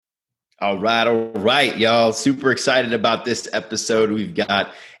All right, y'all. Super excited about this episode. We've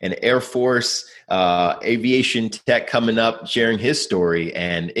got an Air Force aviation tech coming up, sharing his story,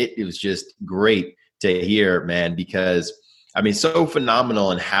 and it was just great to hear, man, because so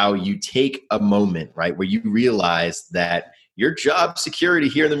phenomenal in how you take a moment, right, where you realize that your job security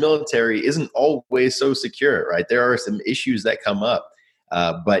here in the military isn't always so secure, right? There are some issues that come up,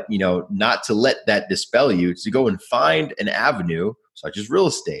 but not to let that dispel you, to go and find an avenue such as real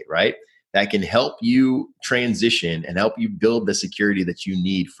estate, right, that can help you transition and help you build the security that you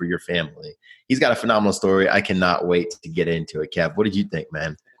need for your family. He's got a phenomenal story. I cannot wait to get into it. Kev, what did you think,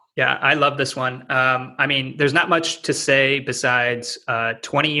 man? Yeah, I love this one. There's not much to say besides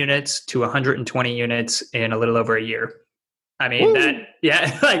 20 units to 120 units in a little over a year. Woo!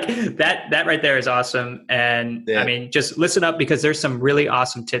 That right there is awesome. And yeah. Just listen up, because there's some really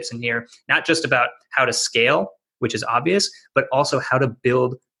awesome tips in here, not just about how to scale, which is obvious, but also how to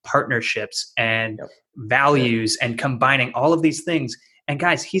build partnerships and values and combining all of these things. And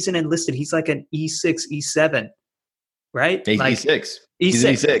guys, he's an enlisted. He's like an E6, E7, right? He's like E6. He's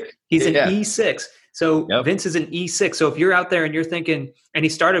an E6. He's an E6. So Vince is an E6. So if you're out there and you're thinking, and he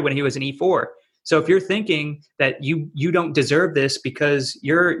started when he was an E4. So if you're thinking that you don't deserve this because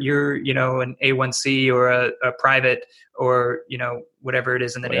you're an A1C or a private or whatever it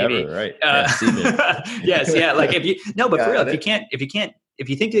is in the Navy, right? Yes, yeah. Like for real, if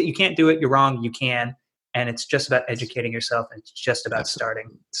you think that you can't do it, you're wrong. You can, and it's just about educating yourself, and it's just about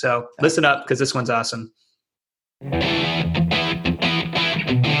starting. So listen up, because this one's awesome.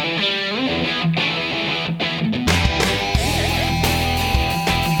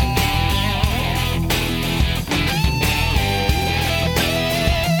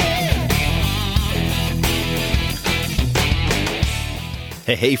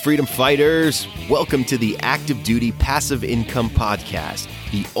 Hey, freedom fighters. Welcome to the Active Duty Passive Income Podcast,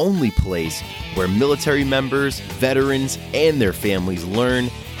 the only place where military members, veterans, and their families learn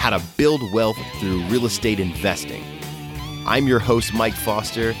how to build wealth through real estate investing. I'm your host, Mike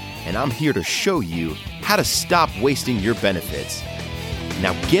Foster, and I'm here to show you how to stop wasting your benefits.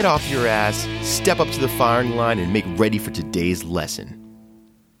 Now get off your ass, step up to the firing line, and make ready for today's lesson.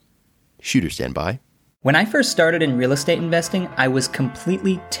 Shooter, stand by. When I first started in real estate investing, I was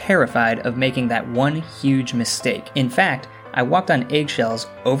completely terrified of making that one huge mistake. In fact, I walked on eggshells,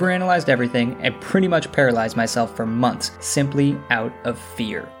 overanalyzed everything, and pretty much paralyzed myself for months, simply out of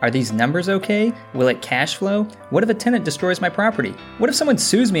fear. Are these numbers okay? Will it cash flow? What if a tenant destroys my property? What if someone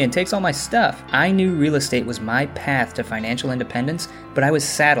sues me and takes all my stuff? I knew real estate was my path to financial independence, but I was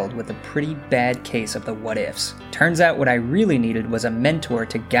saddled with a pretty bad case of the what ifs. Turns out what I really needed was a mentor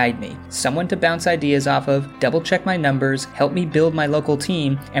to guide me, someone to bounce ideas off of, double check my numbers, help me build my local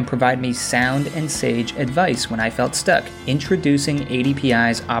team, and provide me sound and sage advice when I felt stuck. Introducing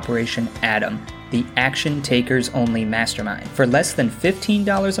ADPI's Operation Atom, the Action Takers Only Mastermind. For less than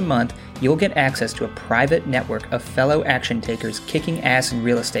 $15 a month, you'll get access to a private network of fellow action takers kicking ass in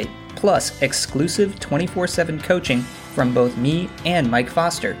real estate, plus exclusive 24/7 coaching from both me and Mike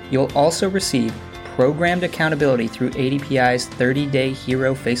Foster. You'll also receive programmed accountability through ADPI's 30-day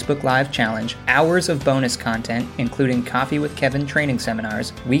Hero Facebook Live Challenge, hours of bonus content, including Coffee with Kevin training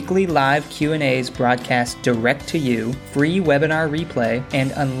seminars, weekly live Q&As broadcast direct to you, free webinar replay,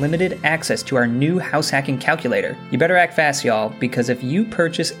 and unlimited access to our new house hacking calculator. You better act fast, y'all, because if you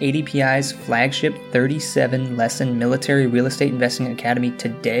purchase ADPI's flagship 37-lesson military real estate investing academy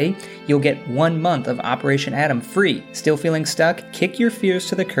today, you'll get 1 month of Operation Atom free. Still feeling stuck? Kick your fears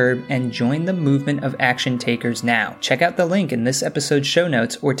to the curb and join the movement of action takers now. Check out the link in this episode's show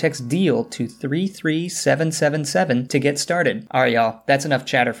notes or text DEAL to 33777 to get started. All right, y'all, that's enough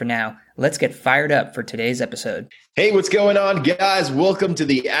chatter for now. Let's get fired up for today's episode. Hey, what's going on, guys? Welcome to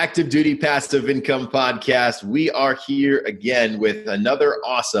the Active Duty Passive Income Podcast. We are here again with another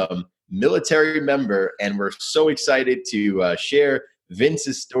awesome military member, and we're so excited to share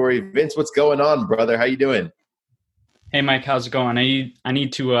Vince's story. Vince, what's going on, brother? How you doing? Hey, Mike, how's it going? I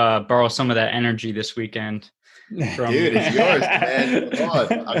need to borrow some of that energy this weekend. Dude, it's yours, man. Come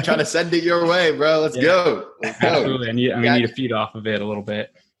on. I'm trying to send it your way, bro. Let's go. Absolutely. I'm going to need to feed off of it a little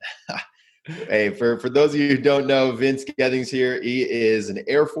bit. Hey, for those of you who don't know, Vince Gethings here. He is an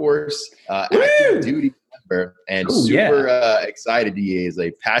Air Force active duty member and excited. He is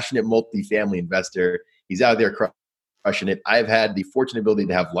a passionate multifamily investor. He's out there crushing it. I've had the fortunate ability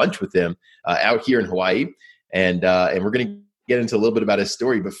to have lunch with him out here in Hawaii. And we're going to get into a little bit about his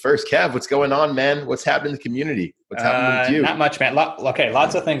story. But first, Kev, what's going on, man? What's happening in the community? What's happening with you? Not much, man.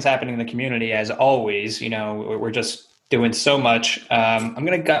 Lots of things happening in the community, as always. We're just doing so much. I'm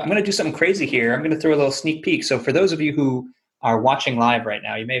gonna do something crazy here. I'm gonna throw a little sneak peek. So for those of you who are watching live right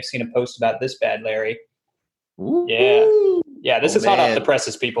now. You may have seen a post about this bad, Larry. Ooh. Yeah. This is hot off the Man.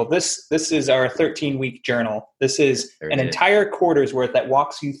 presses, people. This is our 13-week journal. This is There an it is. entire quarter's worth that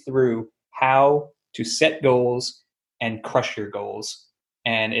walks you through how to set goals and crush your goals.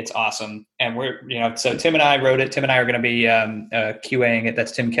 And it's awesome. And so Tim and I wrote it. Tim and I are going to be QAing it.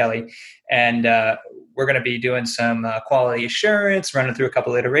 That's Tim Kelly. And we're going to be doing some quality assurance, running through a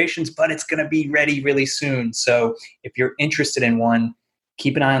couple iterations, but it's going to be ready really soon. So if you're interested in one,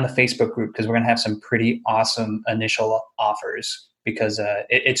 keep an eye on the Facebook group, because we're going to have some pretty awesome initial offers, because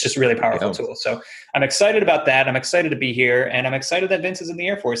it's just a really powerful tool. So I'm excited about that. I'm excited to be here, and I'm excited that Vince is in the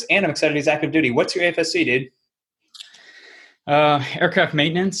Air Force, and I'm excited he's active duty. What's your AFSC, dude? Aircraft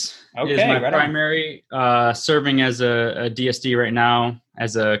maintenance is my primary, serving as a DSD right now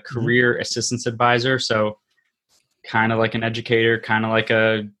as a career assistance advisor. So kind of like an educator, kind of like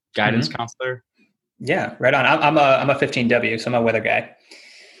a guidance counselor. Yeah, right on. I'm a 15W, so I'm a weather guy.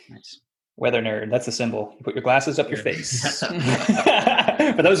 Nice. Weather nerd. That's a symbol. You put your glasses up your face.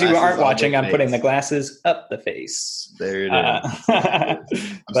 For those of you who aren't watching, I'm putting the glasses up the face. There it is. I'm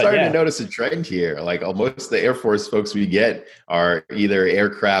starting to notice a trend here. Like most of the Air Force folks we get are either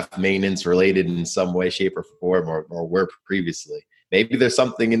aircraft maintenance related in some way, shape, or form, or were previously. Maybe there's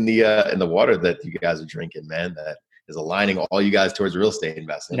something in the water that you guys are drinking, man, that is aligning all you guys towards real estate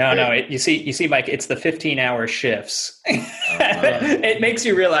investing. No. You see, Mike, it's the 15-hour shifts. It makes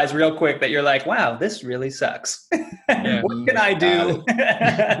you realize real quick that you're like, wow, this really sucks. What can I do?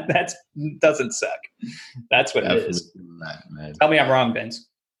 That doesn't suck. That's what it is. Not, man. Tell me I'm wrong, Vince.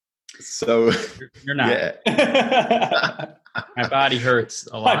 So you're not. Yeah. My body hurts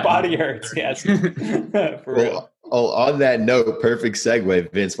a lot. My body hurts. Yes. For real. Oh, on that note, perfect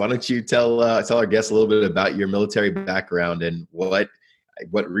segue, Vince. Why don't you tell our guests a little bit about your military background and what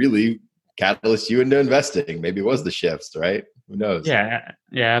really catalyzed you into investing? Maybe it was the shifts, right? Who knows? Yeah,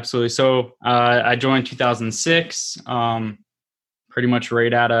 absolutely. So I joined 2006, pretty much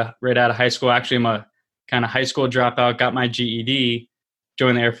right out of high school. Actually, I'm a kind of high school dropout. Got my GED,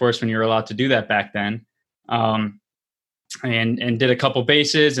 joined the Air Force when you were allowed to do that back then, and did a couple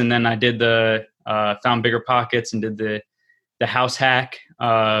bases, and then I did the found bigger pockets and did the house hack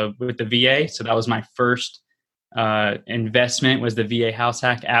with the VA. So that was my first investment, was the VA house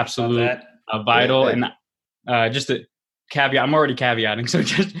hack. Absolute vital. Yeah. And just a caveat, I'm already caveating, so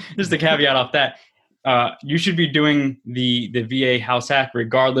just a caveat off that. You should be doing the VA house hack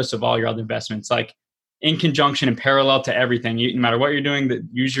regardless of all your other investments, like in conjunction and parallel to everything. No matter what you're doing,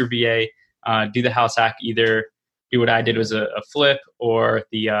 use your VA, do the house hack. Either do what I did was a flip, or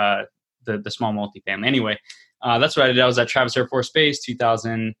the small multifamily. Anyway, that's what I did. I was at Travis Air Force Base,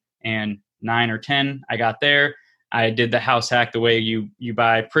 2009 or 10. I got there. I did the house hack the way you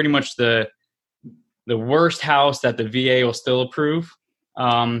buy pretty much the worst house that the VA will still approve.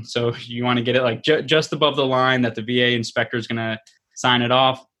 So you want to get it like just above the line that the VA inspector is going to sign it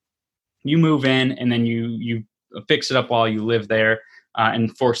off. You move in, and then you fix it up while you live there,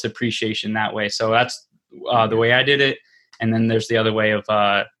 and force depreciation that way. So that's the way I did it. And then there's the other way of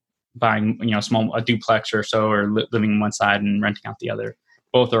buying, a duplex or so, or living on one side and renting out the other.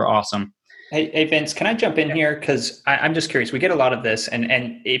 Both are awesome. Hey Vince, can I jump in here? Because I'm just curious. We get a lot of this, and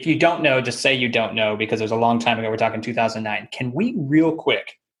if you don't know, just say you don't know, because it was a long time ago. We're talking 2009. Can we real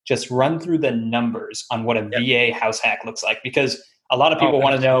quick just run through the numbers on what a VA house hack looks like? Because a lot of people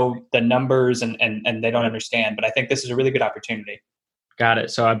want to know the numbers and they don't understand, but I think this is a really good opportunity. Got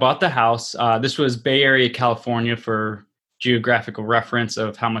it. So I bought the house. This was Bay Area, California, for geographical reference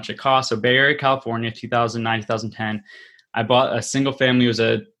of how much it cost. So Bay Area, California, 2009, 2010. I bought a single family. It was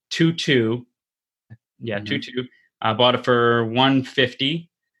a 2-2. Yeah, 2-2. I bought it for $150.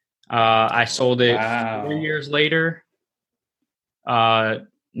 I sold it 3 years later.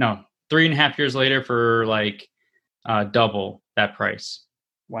 3.5 years later for like double that price.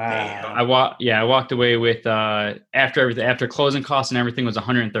 Wow. I walked away with after closing costs and everything was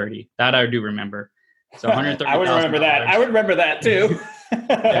 $130. That I do remember. So $130,000. I would remember that. I would remember that too.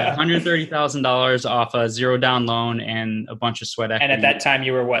 Yeah, $130,000 off a zero down loan and a bunch of sweat equity. And at that time,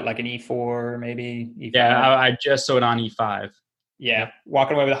 you were what, like an E4, maybe? E5? Yeah, I just sold on E5. Yeah,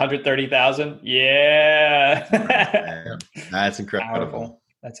 walking away with $130,000. Yeah, that's incredible. Powerful.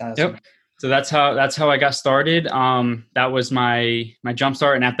 That's awesome. Yep. So that's how I got started. That was my jump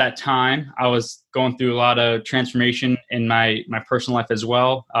start, and at that time, I was going through a lot of transformation in my personal life as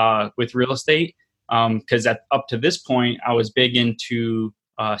well with real estate. Because up to this point, I was big into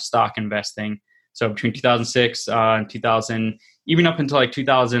stock investing. So between 2006 and 2000, even up until like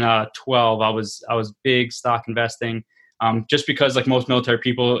 2012, I was big stock investing. Just because, like most military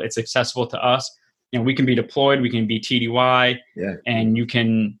people, it's accessible to us. we can be deployed, we can be TDY, Yeah. and you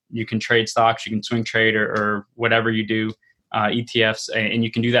can trade stocks, you can swing trade or whatever you do, ETFs, and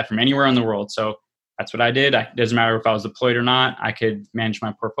you can do that from anywhere in the world. So that's what I did. It doesn't matter if I was deployed or not. I could manage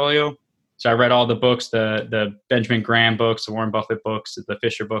my portfolio. So I read all the books, the Benjamin Graham books, the Warren Buffett books, the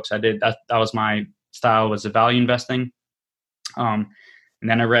Fisher books. I did that. That was my style, was the value investing. And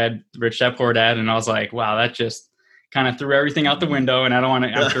then I read Rich Dad Poor Dad, and I was like, wow, that just kind of threw everything out the window. And I don't want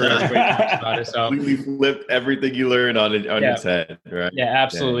to, I'm sure everybody talks about it. So we flipped everything you learned on its head, right? Yeah,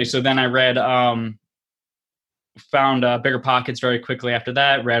 absolutely. So then I read, found Bigger Pockets very quickly after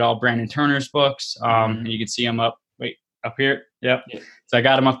that, read all Brandon Turner's books. And you can see them up here. Yep. Yeah. So I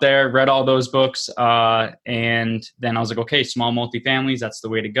got them up there, read all those books. And then I was like, okay, small multifamilies, that's the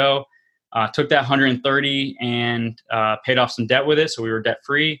way to go. Took that 130 and paid off some debt with it. So we were debt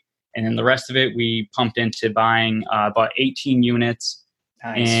free. And then the rest of it, we pumped into buying about 18 units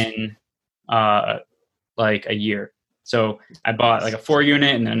in like a year. So I bought like a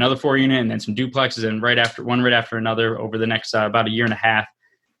 4-unit and then another 4-unit and then some duplexes, and right after another over the next about a year and a half.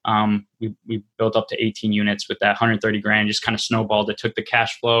 We built up to 18 units with that 130 grand, just kind of snowballed it, took the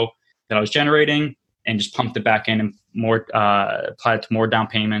cash flow that I was generating and just pumped it back in and more, applied it to more down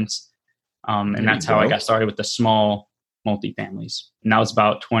payments. And that's how I got started with the small multifamilies. And that was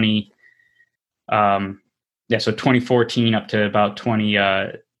about 2014 up to about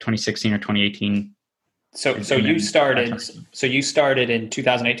 2016 or 2018. So you started in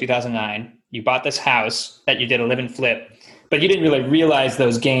 2008, 2009. You bought this house that you did a live and flip, but you didn't really realize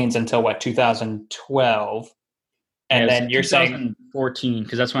those gains until 2012. And then you're 2014,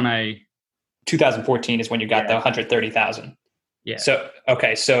 because that's when 2014 is when you got the 130,000. Yeah. So,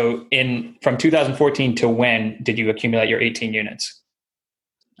 okay. So from 2014 to when did you accumulate your 18 units?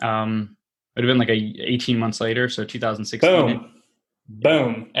 It would have been like 18 months later. So 2016.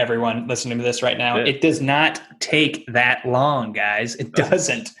 Boom. Everyone listening to this right now. Yeah. It does not take that long, guys. It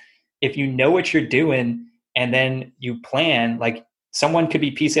doesn't. If you know what you're doing and then you plan, like someone could be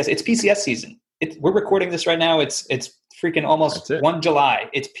PCS. It's PCS season. We're recording this right now. It's freaking almost 1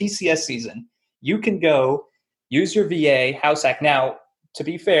 July. It's PCS season. You can go use your VA house hack. Now, to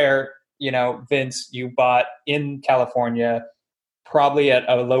be fair, Vince, you bought in California, probably at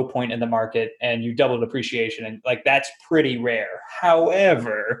a low point in the market, and you doubled appreciation, and like that's pretty rare.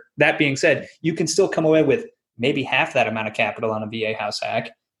 However, that being said, you can still come away with maybe half that amount of capital on a VA house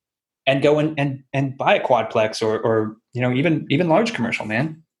hack and go and buy a quadplex or even large commercial,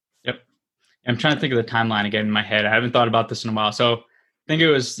 man. Yep. I'm trying to think of the timeline again in my head. I haven't thought about this in a while. So I think it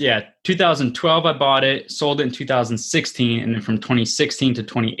was 2012 I bought it, sold it in 2016, and then from 2016 to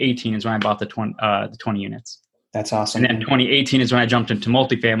 2018 is when I bought the 20 units. That's awesome. And then 2018 is when I jumped into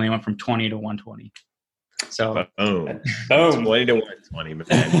multifamily and went from 20 to 120. So boom. 20 to 120, man.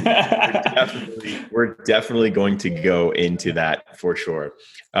 we're definitely going to go into that for sure.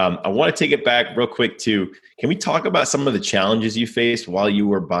 I want to take it back real quick too. Can we talk about some of the challenges you faced while you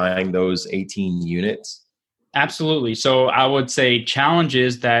were buying those 18 units? Absolutely. So I would say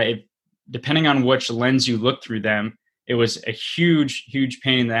challenges that depending on which lens you look through them, it was a huge, huge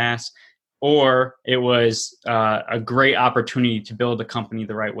pain in the ass, or it was a great opportunity to build a company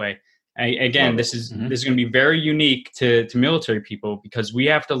the right way. Again, this is going to be very unique to military people, because we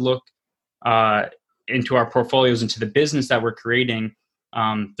have to look into our portfolios, into the business that we're creating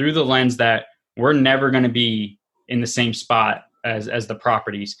through the lens that we're never going to be in the same spot as the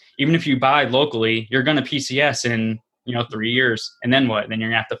properties. Even if you buy locally, you're going to PCS in 3 years, and then what? Then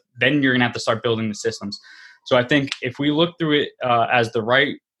you're going to have to start building the systems. So I think if we look through it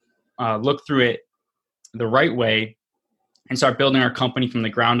look through it the right way and start building our company from the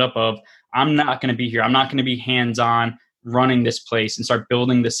ground up of, I'm not going to be here. I'm not going to be hands-on running this place, and start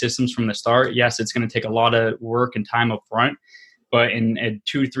building the systems from the start. Yes, it's going to take a lot of work and time up front, but in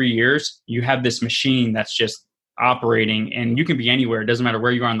 2-3 years, you have this machine that's just operating, and you can be anywhere. It doesn't matter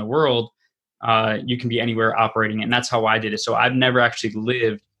where you are in the world. You can be anywhere operating. And that's how I did it. So I've never actually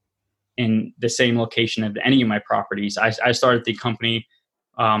lived in the same location of any of my properties. I started the company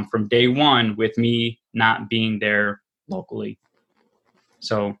from day one with me not being there locally.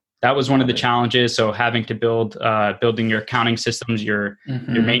 So that was one of the challenges. So having to building your accounting systems, your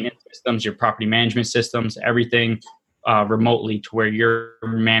maintenance systems, your property management systems, everything remotely, to where you're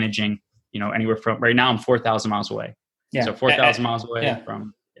managing, anywhere from, right now I'm 4,000 miles away. Yeah. So 4,000 miles away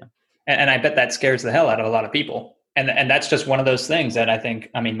from. Yeah. And I bet that scares the hell out of a lot of people. And that's just one of those things that I think,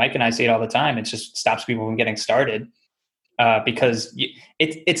 Mike and I see it all the time. It just stops people from getting started. Because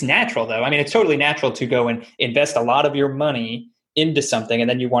it's natural, though. It's totally natural to go and invest a lot of your money into something, and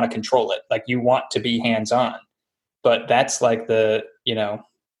then you want to control it. Like, you want to be hands-on. But that's like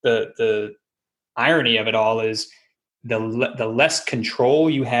I irony of it all is the less control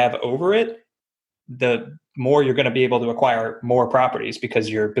you have over it, the more you're going to be able to acquire more properties because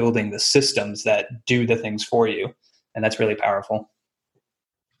you're building the systems that do the things for you. And that's really powerful.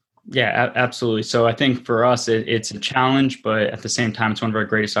 Yeah, absolutely. So I think for us, it's a challenge, but at the same time, it's one of our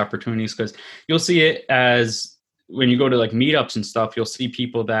greatest opportunities because you'll see it as when you go to like meetups and stuff, you'll see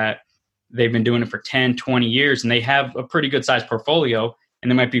people that they've been doing it for 10, 20 years and they have a pretty good sized portfolio and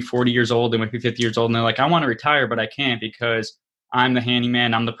they might be 40 years old, they might be 50 years old. And they're like, I want to retire, but I can't because I'm the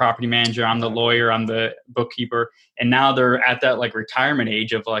handyman, I'm the property manager, I'm the lawyer, I'm the bookkeeper. And now they're at that like retirement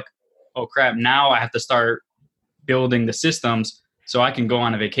age of like, oh crap, now I have to start building the systems so I can go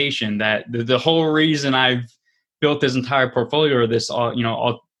on a vacation. That the whole reason I've built this entire portfolio or this,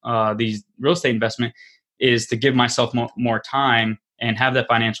 these real estate investment is to give myself more time and have that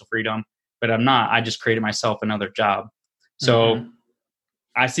financial freedom. But I'm not. I just created myself another job. So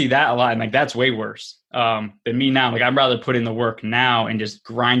I see that a lot, and like that's way worse than me now. Like I'd rather put in the work now and just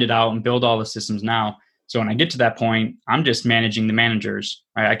grind it out and build all the systems now. So when I get to that point, I'm just managing the managers.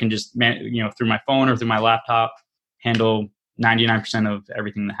 Right? I can just through my phone or through my laptop handle 99% of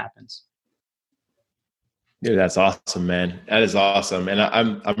everything that happens. Dude, that's awesome, man. That is awesome. And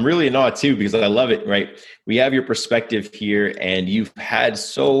I'm really in awe too, because I love it, right? We have your perspective here and you've had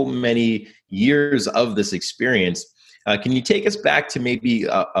so many years of this experience. Can you take us back to maybe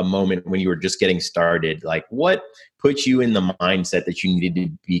a moment when you were just getting started? Like what put you in the mindset that you needed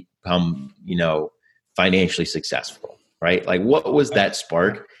to become, financially successful, right? Like what was that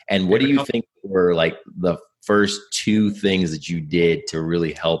spark? And what do you think were like the first two things that you did to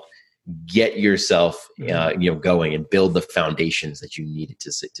really help get yourself, going and build the foundations that you needed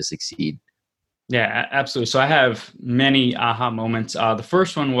to succeed? Yeah, absolutely. So I have many aha moments. The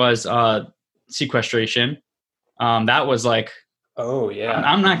first one was sequestration. That was like, oh yeah,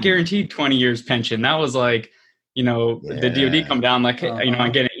 I'm not guaranteed 20 years pension. That was like, the DOD come down like, I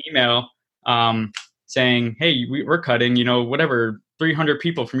get an email saying, hey, we're cutting, whatever, 300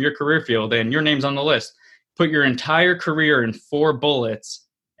 people from your career field and your name's on the list. Put your entire career in 4 bullets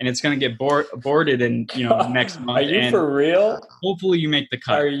and it's going to get aborted in, next month. Are you for real? Hopefully you make the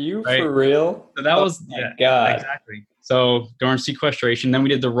cut. Are you for real? So that was, God. Exactly. So during sequestration, then we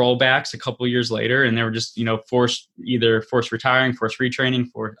did the rollbacks a couple of years later and they were just, forced retiring, forced retraining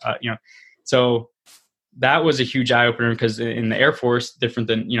so that was a huge eye opener because in the Air Force, different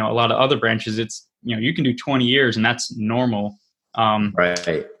than, a lot of other branches, it's, you can do 20 years and that's normal.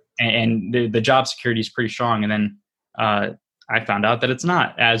 Right. And the job security is pretty strong. And then I found out that it's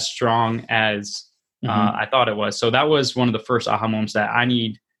not as strong as I thought it was. So that was one of the first aha moments that I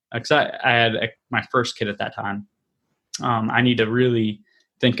need, because I had my first kid at that time. I need to really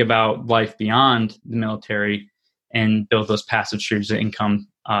think about life beyond the military and build those passive streams of income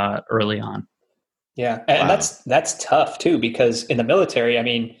early on. Yeah. And that's tough too, because in the military, I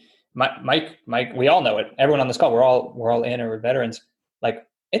mean, Mike, we all know it. Everyone on this call, we're all in or we're veterans. Like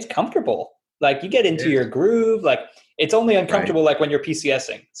it's comfortable. Like you get into your groove. Like it's only uncomfortable like when you're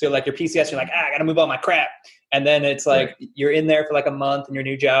PCSing. So like you're PCS, you're like, I got to move all my crap. And then it's like you're in there for like a month in your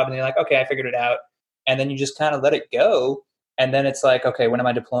new job and you're like, okay, I figured it out. And then you just kind of let it go. And then it's like, okay, when am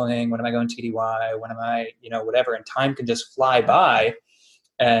I deploying? When am I going TDY? When am I, whatever. And time can just fly by.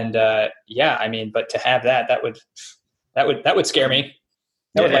 And but to have that would scare me.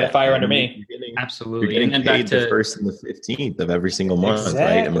 That would light a fire under me. Absolutely. You're getting paid the 1st and the 15th of every single month,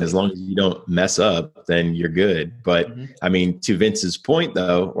 right? I mean, as long as you don't mess up, then you're good. But I mean, to Vince's point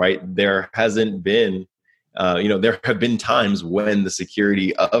though, right, there hasn't been, there have been times when the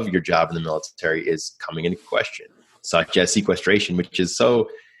security of your job in the military is coming into question, such as sequestration, which is so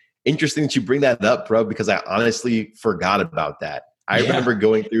interesting that you bring that up, bro, because I honestly forgot about that. I remember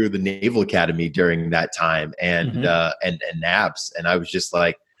going through the Naval Academy during that time and NAPS. And I was just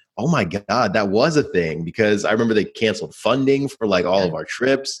like, oh my God, that was a thing, because I remember they canceled funding for like all of our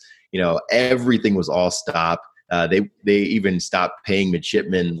trips. Everything was all stopped. They even stopped paying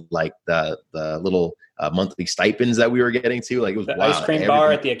midshipmen like the little monthly stipends that we were getting to. Like it was the wild. Ice cream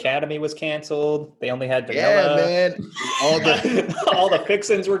bar at the academy was canceled. They only had vanilla. Yeah, man. All the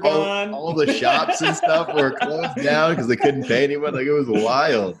fixins were gone. All the shops and stuff were closed down because they couldn't pay anyone. Like it was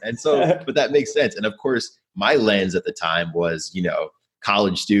wild. And so, but that makes sense. And of course, my lens at the time was,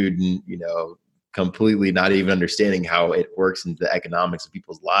 college student, completely not even understanding how it works in the economics of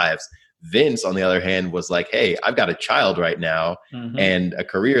people's lives. Vince, on the other hand, was like, hey, I've got a child right now and a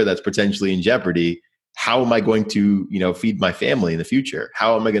career that's potentially in jeopardy. How am I going to, feed my family in the future?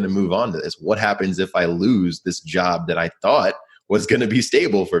 How am I going to move on to this? What happens if I lose this job that I thought was going to be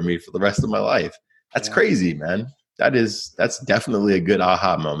stable for me for the rest of my life? That's crazy, man. that's definitely a good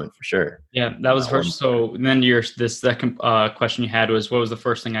aha moment for sure. Yeah, that was first. So then the second question you had was, what was the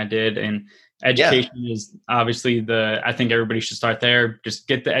first thing I did? And education is obviously I think everybody should start there. Just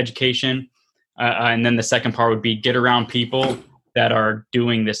get the education. And then the second part would be get around people that are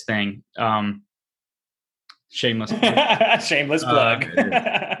doing this thing. Shameless plug. Shameless plug.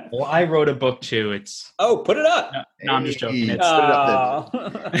 Well, I wrote a book too. Put it up. No, I'm just joking. Put it up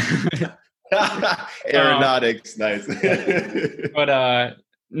there. Aeronautics, nice. But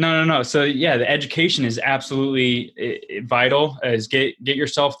no. So yeah, the education is absolutely vital. Is get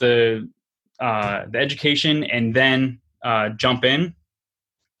yourself the education, and then jump in,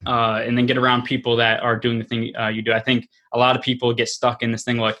 and then get around people that are doing the thing you do. I think a lot of people get stuck in this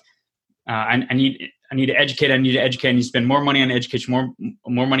thing like I need to educate. I need to spend more money on education,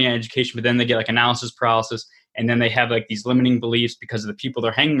 more money on education. But then they get like analysis paralysis, and then they have like these limiting beliefs because of the people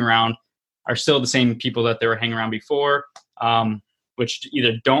they're hanging around are still the same people that they were hanging around before, which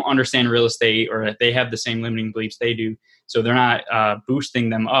either don't understand real estate or they have the same limiting beliefs they do. So they're not boosting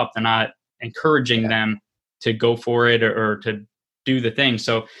them up. They're not encouraging them to go for it or to do the thing.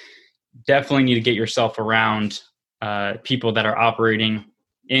 So definitely need to get yourself around people that are operating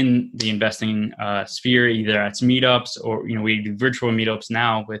in the investing sphere, either at meetups or, we do virtual meetups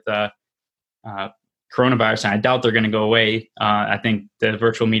now with coronavirus, and I doubt they're going to go away. I think the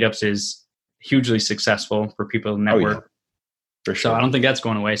virtual meetups is hugely successful for people to network. Oh, yeah. For sure. So I don't think that's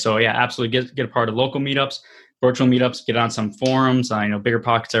going away. So yeah, absolutely get a part of local meetups, virtual meetups, get on some forums. I know Bigger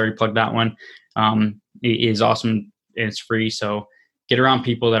Pockets, I already plugged that one. It is awesome. It's free. So get around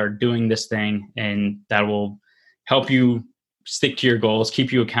people that are doing this thing, and that will help you stick to your goals,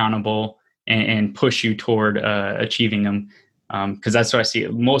 keep you accountable, and push you toward achieving them. Because that's what I see.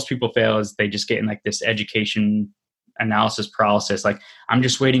 Most people fail is they just get in like this education analysis paralysis. Like, I'm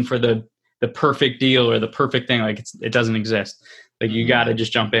just waiting for the perfect deal or the perfect thing. Like it doesn't exist. Like you got to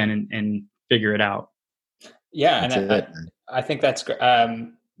just jump in and figure it out. Yeah. And I think that's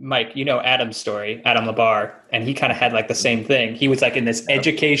Mike, Adam's story, Adam Labar, and he kind of had like the same thing. He was like in this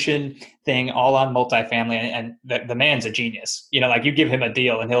education thing all on multifamily, and the man's a genius. Like you give him a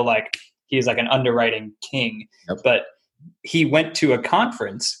deal and he's like an underwriting king. Yep. But he went to a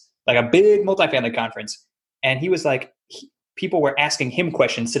conference, like a big multifamily conference, and he was like, people were asking him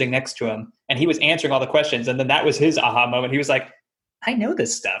questions sitting next to him, and he was answering all the questions. And then that was his aha moment. He was like, I know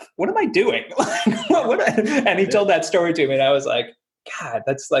this stuff. What am I doing? And he told that story to me, and I was like, God,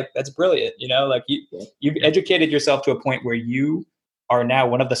 that's brilliant. Like you've educated yourself to a point where you are now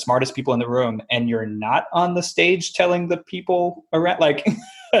one of the smartest people in the room, and you're not on the stage telling the people around. Like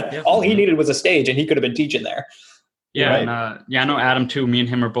all he needed was a stage, and he could have been teaching there. Yeah. Right? And, I know Adam too. Me and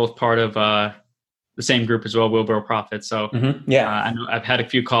him are both part of the same group as well, Wilbur Profit. So I know I've had a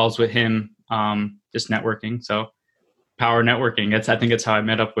few calls with him, just networking. So power networking. I think it's how I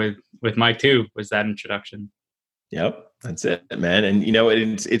met up with Mike too, was that introduction. Yep. That's it, man. And,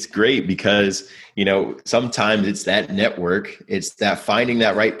 it's great because, sometimes it's that network, it's that finding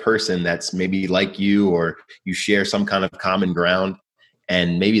that right person that's maybe like you, or you share some kind of common ground.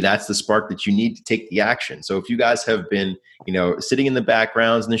 And maybe that's the spark that you need to take the action. So if you guys have been, sitting in the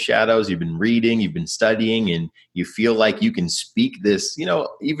backgrounds, in the shadows, you've been reading, you've been studying, and you feel like you can speak this,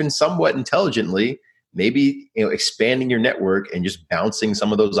 even somewhat intelligently, maybe, expanding your network and just bouncing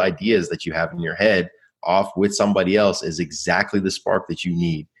some of those ideas that you have in your head off with somebody else is exactly the spark that you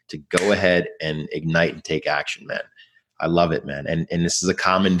need to go ahead and ignite and take action, man. I love it, man. And this is a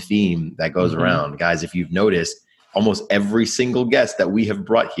common theme that goes around. Guys, if you've noticed, almost every single guest that we have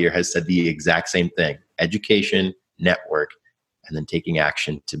brought here has said the exact same thing: education, network, and then taking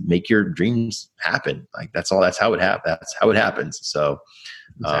action to make your dreams happen. Like that's how it happens. That's how it happens. So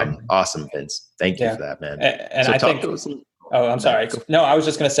awesome, Vince. Thank you for that, man. And so I think, I'm sorry. No, I was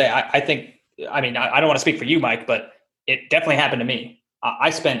just going to say, I think, I don't want to speak for you, Mike, but it definitely happened to me. I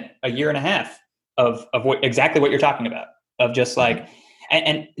spent a year and a half of exactly what you're talking about, of just like,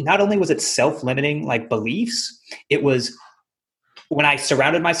 and not only was it self-limiting like beliefs, it was when I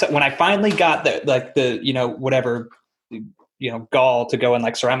surrounded myself, when I finally got gall to go and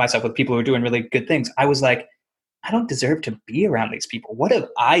like surround myself with people who are doing really good things. I was like, I don't deserve to be around these people. What have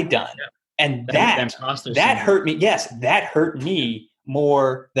I done? Yeah. And that hurt me. Yes, that hurt me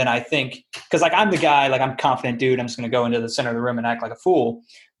more than I think. Because like I'm the guy, like I'm a confident dude. I'm just going to go into the center of the room and act like a fool.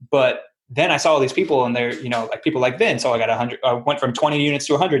 But then I saw all these people, and they're, like people like Vince. So I got 100. I went from 20 units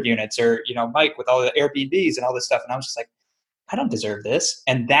to 100 units, or Mike with all the Airbnbs and all this stuff. And I was just like, I don't deserve this,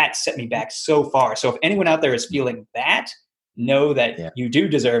 and that set me back so far. So if anyone out there is feeling that, know that you do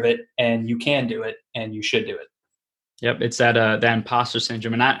deserve it, and you can do it, and you should do it. Yep, it's that imposter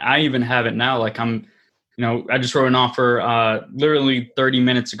syndrome, and I even have it now. Like I'm I just wrote an offer literally 30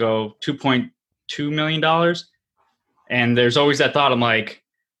 minutes ago, $2.2 million. And there's always that thought. I'm like,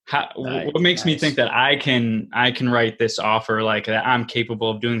 what makes me think that I can write this offer, like that I'm capable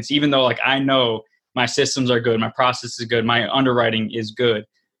of doing this, even though like I know my systems are good, my process is good, my underwriting is good.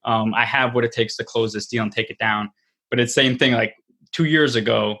 I have what it takes to close this deal and take it down. But it's the same thing like 2 years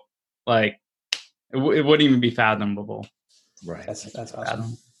ago, like it wouldn't even be fathomable. Right. That's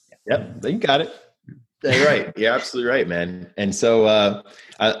awesome. Yep. You got it. You're right. You're absolutely right, man. And so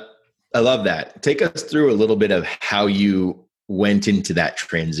I love that. Take us through a little bit of how you went into that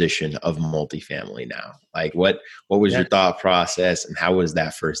transition of multifamily now. Like what was your thought process and how was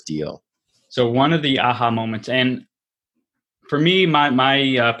that first deal? So one of the aha moments, and for me,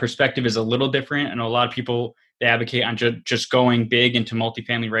 my perspective is a little different. I know a lot of people, they advocate on just going big into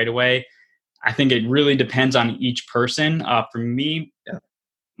multifamily right away. I think it really depends on each person. For me,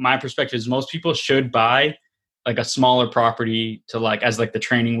 my perspective is most people should buy like a smaller property to like as like the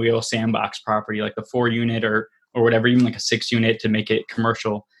training wheel sandbox property, like the 4-unit or whatever, even like a 6-unit to make it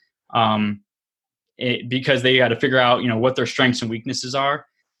commercial. Because they got to figure out, what their strengths and weaknesses are,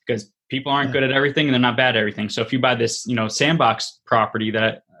 because people aren't good at everything and they're not bad at everything. So if you buy this, sandbox property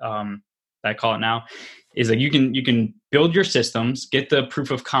that I call it now, is like you can build your systems, get the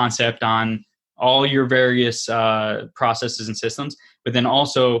proof of concept on all your various processes and systems, but then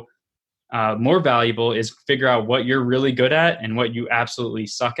also more valuable is figure out what you're really good at and what you absolutely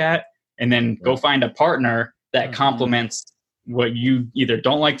suck at, and then go find a partner that complements what you either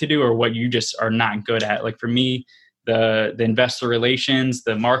don't like to do or what you just are not good at. Like for me, the investor relations,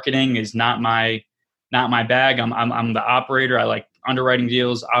 the marketing is not my bag. I'm the operator. I like underwriting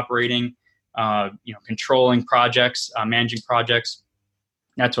deals, operating, controlling projects, managing projects.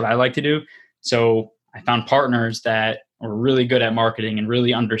 That's what I like to do. So I found partners that are really good at marketing and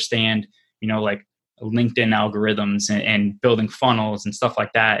really understand, like LinkedIn algorithms and building funnels and stuff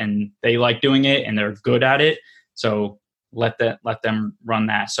like that. And they like doing it and they're good at it. So let them run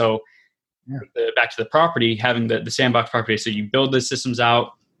that. So back to the property, having the sandbox property. So you build the systems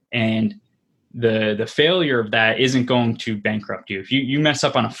out, and the failure of that isn't going to bankrupt you. If you mess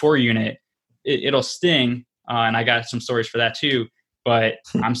up on a 4-unit, it'll sting. And I got some stories for that too, but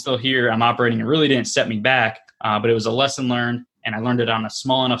I'm still here. I'm operating. It really didn't set me back, but it was a lesson learned. And I learned it on a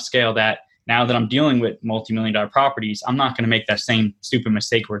small enough scale that now that I'm dealing with multi-million-dollar properties, I'm not going to make that same stupid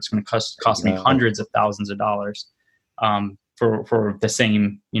mistake where it's going to cost me hundreds of thousands of dollars for the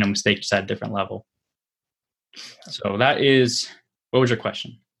same, mistake just at a different level. So that is, what was your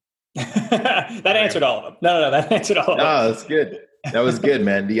question? That answered all of them. No, that answered all of them. No, that's good. That was good,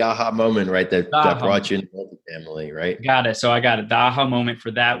 man. The aha moment, right? That brought you into multifamily, right? Got it. So I got it. The aha moment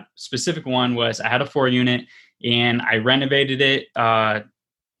for that specific one was I had a 4-unit and I renovated it,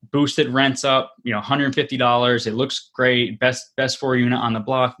 boosted rents up, $150. It looks great. Best 4-unit on the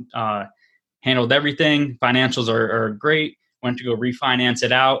block. Handled everything. Financials are great. Went to go refinance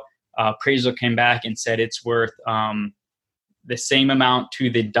it out. Appraisal came back and said it's worth the same amount to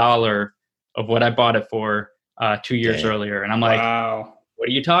the dollar of what I bought it for 2 years earlier. And I'm like, wow, what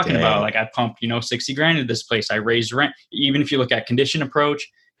are you talking about? Like I pumped, $60,000 into this place. I raised rent. Even if you look at condition approach,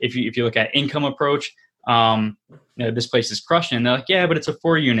 if you look at income approach, this place is crushing. And they're like, yeah, but it's a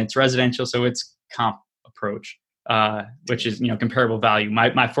 4-unit, it's residential, so it's comp approach, which is comparable value. My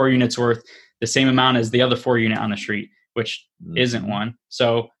 4-unit's worth the same amount as the other 4-unit on the street, which isn't one.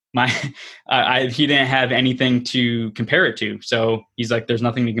 So he didn't have anything to compare it to. So he's like, there's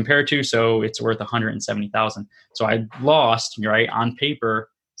nothing to compare it to. So it's worth $170,000. So I lost, right, on paper,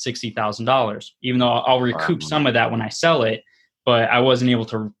 $60,000, even though I'll recoup some of that when I sell it, but I wasn't able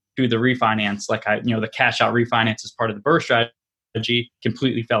to do the refinance. Like the cash out refinance as part of the BRRRR strategy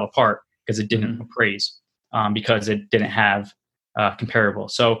completely fell apart because it didn't appraise, because it didn't have comparable.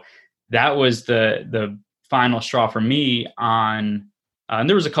 So that was the final straw for me on, and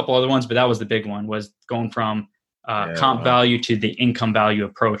there was a couple other ones, but that was the big one, was going from comp value to the income value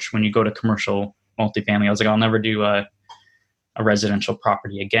approach when you go to commercial multifamily. I was like, I'll never do a residential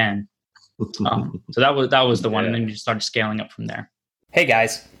property again. So that was the one. And then you started scaling up from there. Hey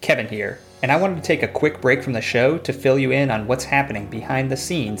guys, Kevin here, and I wanted to take a quick break from the show to fill you in on what's happening behind the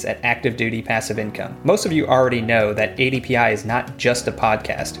scenes at Active Duty Passive Income. Most of you already know that ADPI is not just a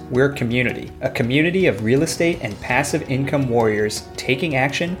podcast, we're a community of real estate and passive income warriors taking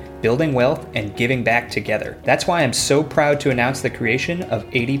action, building wealth, and giving back together. That's why I'm so proud to announce the creation of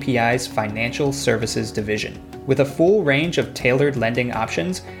ADPI's Financial Services Division. With a full range of tailored lending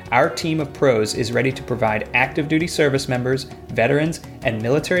options, our team of pros is ready to provide active duty service members, veterans, and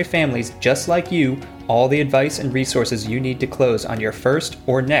military families just like you all the advice and resources you need to close on your first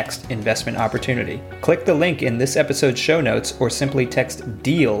or next investment opportunity. Click the link in this episode's show notes or simply text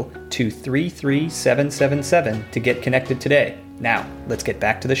DEAL to 33777 to get connected today. Now, let's get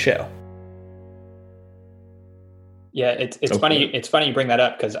back to the show. Yeah, it's okay. Funny. It's funny you bring that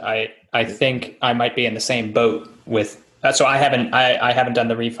up because I think I might be in the same boat with. So I haven't done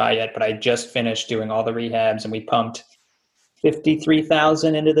the refi yet, but I just finished doing all the rehabs and we pumped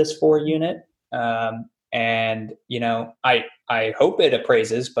 53,000 into this 4-unit. And I hope it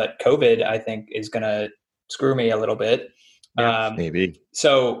appraises, but COVID I think is going to screw me a little bit. Maybe.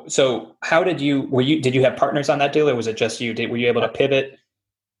 So how did you have partners on that deal or was it just you? Were you able to pivot?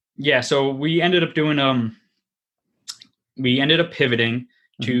 Yeah. So we ended up doing, pivoting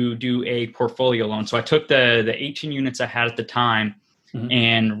to do a portfolio loan. So I took the 18 units I had at the time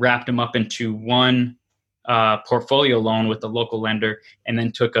and wrapped them up into one portfolio loan with the local lender, and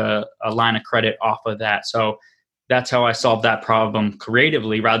then took a line of credit off of that. So that's how I solved that problem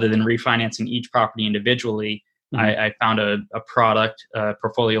creatively rather than refinancing each property individually. I found a product,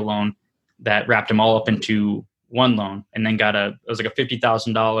 portfolio loan that wrapped them all up into one loan, and then it was like a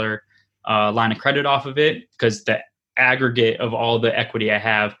 $50,000 line of credit off of it because the aggregate of all the equity I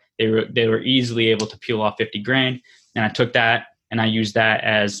have, they were easily able to peel off 50 grand. And I took that and I used that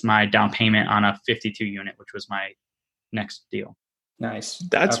as my down payment on a 52 unit, which was my next deal. Nice.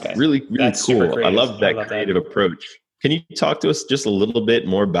 That's really cool. I love that creative approach. Can you talk to us just a little bit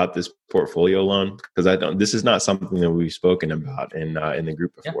more about this portfolio loan? Because this is not something that we've spoken about in the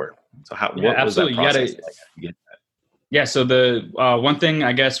group before. So what was that process like? You get that? Yeah. So the one thing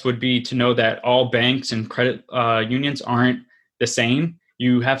I guess would be to know that all banks and credit unions aren't the same.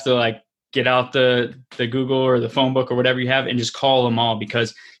 You have to get out the Google or the phone book or whatever you have and just call them all,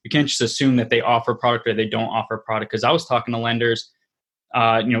 because you can't just assume that they offer product or they don't offer product. Because I was talking to lenders,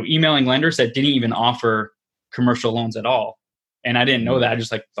 emailing lenders that didn't even offer commercial loans at all. And I didn't know that. I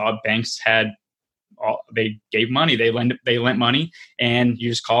just thought banks they gave money, they lent money, and you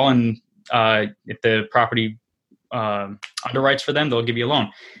just call and if the property underwrites for them, they'll give you a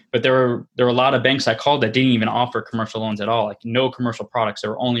loan. But there were a lot of banks I called that didn't even offer commercial loans at all, no commercial products. They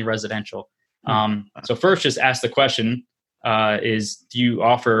were only residential. So first, just ask the question: do you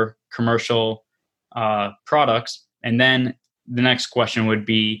offer commercial products? And then the next question would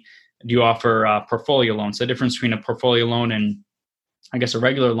be, do you offer portfolio loans? The difference between a portfolio loan and I guess a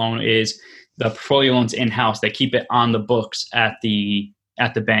regular loan is the portfolio loan's in-house. They keep it on the books at the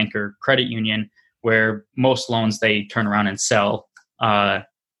bank or credit union, where most loans they turn around and sell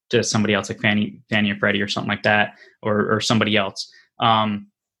to somebody else, like Fannie or Freddie or something like that, or somebody else.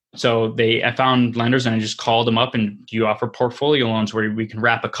 So I found lenders and I just called them up and, do you offer portfolio loans where we can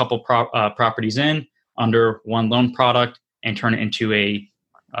wrap a couple properties in under one loan product and turn it into a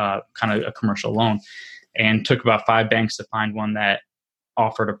kind of a commercial loan? And took about 5 banks to find one that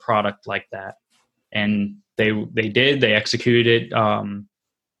offered a product like that. And they executed it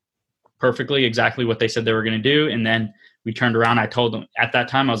perfectly, exactly what they said they were going to do. And then we turned around. I told them at that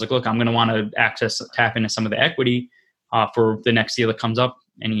time, I was like, look, I'm going to want to tap into some of the equity for the next deal that comes up.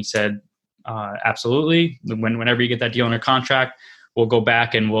 And he said, absolutely. Whenever you get that deal under contract, we'll go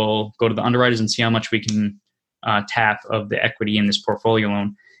back and we'll go to the underwriters and see how much we can tap of the equity in this portfolio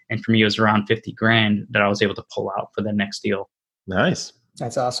loan. And for me, it was around 50 grand that I was able to pull out for the next deal. Nice.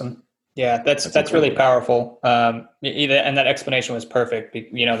 That's awesome. Yeah, that's really powerful. And that explanation was perfect.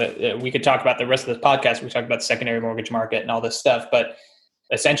 That we could talk about the rest of this podcast. We talked about the secondary mortgage market and all this stuff, but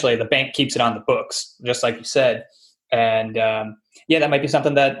essentially the bank keeps it on the books, just like you said. And that might be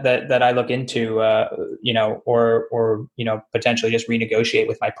something that I look into, or potentially just renegotiate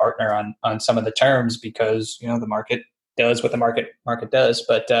with my partner on some of the terms, because the market does what the market does.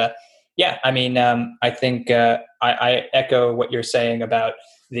 But I think I echo what you're saying about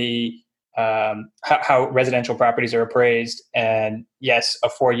the how residential properties are appraised. And yes, a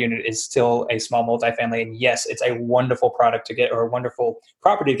 4-unit is still a small multifamily, and yes, it's a wonderful product to get, or a wonderful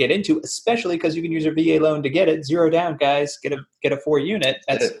property to get into, especially because you can use your VA loan to get it 0 down, guys. Get a 4-unit.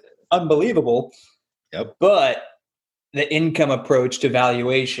 That's unbelievable. Yep. But the income approach to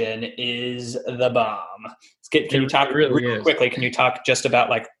valuation is the bomb. Can you talk real quickly? Can you talk just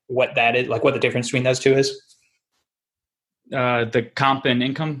about what that is, what the difference between those two is? The comp and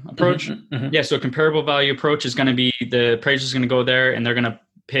income approach. Mm-hmm. Yeah. So a comparable value approach is going to be, the appraiser is going to go there and they're going to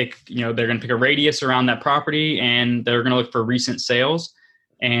pick a radius around that property, and they're going to look for recent sales.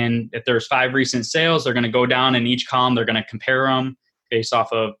 And if there's 5 recent sales, they're going to go down in each column. They're going to compare them. based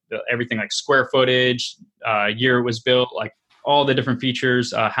off of everything like square footage, year it was built, like all the different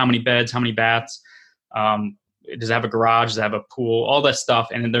features, how many beds, how many baths, does it have a garage, does it have a pool, all that stuff.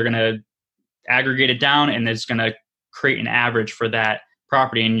 And then they're going to aggregate it down, and it's going to create an average for that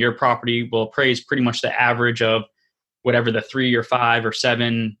property. And your property will appraise pretty much the average of whatever the 3 or 5 or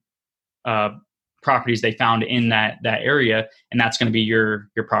 7 properties they found in that area, and that's going to be your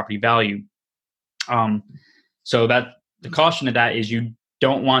property value. So that the caution of that is you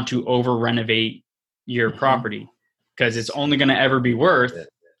don't want to over renovate your property, because it's only going to ever be worth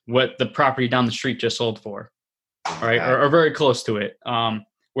what the property down the street just sold for, right? Or very close to it.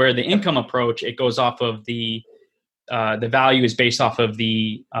 Where the income approach, it goes off of the value is based off of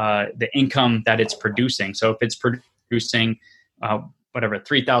the income that it's producing. So if it's producing whatever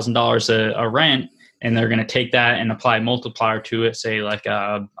 $3,000 a rent, and they're going to take that and apply a multiplier to it, say like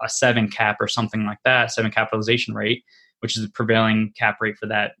a 7 cap or something like that, 7 capitalization rate, which is the prevailing cap rate for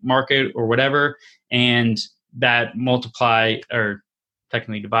that market or whatever, and that multiply or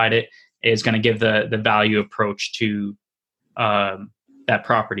technically divide it is going to give the value approach to that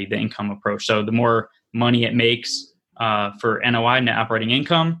property, the income approach. So the more money it makes for NOI, net operating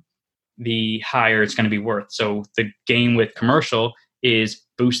income, the higher it's going to be worth. So the game with commercial is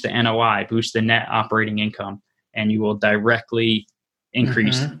boost the NOI, boost the net operating income, and you will directly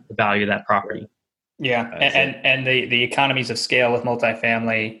increase the value of that property. Yeah. And the economies of scale with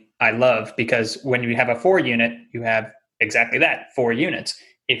multifamily, I love, because when you have a 4 unit, you have exactly that, 4 units.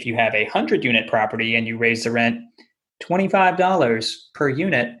 If you have a 100 unit property and you raise the rent $25 per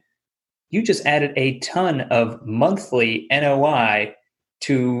unit, you just added a ton of monthly NOI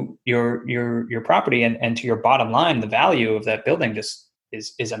to your property and to your bottom line. The value of that building just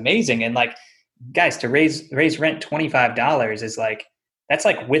is amazing. And like, guys, to raise rent $25 is like, that's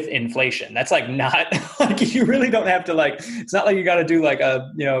like with inflation. That's like not like, you really don't have to like, it's not like you got to do like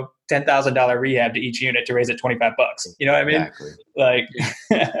a, $10,000 rehab to each unit to raise it $25. You know what I mean? Exactly. Like,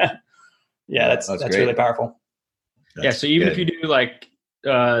 yeah, that's really powerful. So even if you do like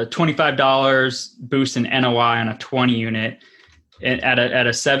 $25 boost in NOI on a 20 unit at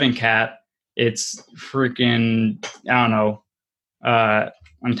a 7 cap, it's freaking, I don't know,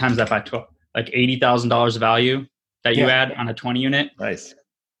 times that by 12, like $80,000 of value that you add on a 20 unit. Nice.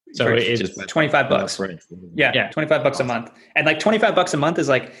 So it's just $25. Yeah, $25 a month. And like $25 a month is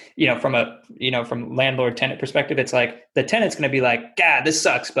like, from landlord tenant perspective, it's like the tenant's going to be like, God, this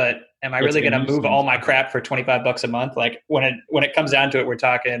sucks, but am I really going to move all my crap for $25 a month? Like when it comes down to it, we're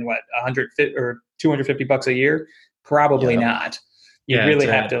talking what, $150 or $250 a year? Probably not. You really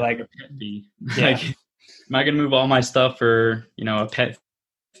have to like, like, am I going to move all my stuff for, a pet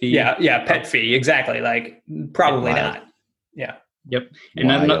fee? Yeah. Pet fee. Exactly. Like probably not. Yeah. Yep. And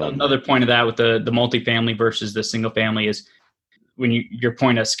then another point of that with the multifamily versus the single family is when your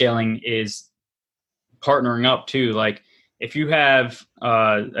point of scaling is partnering up too. Like if you have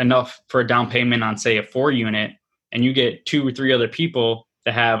enough for a down payment on, say, a 4 unit, and you get 2 or 3 other people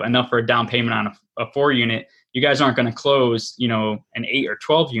that have enough for a down payment on a 4 unit, you guys aren't going to close, an 8 or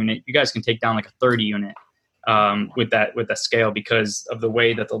 12 unit. You guys can take down like a 30 unit with that scale, because of the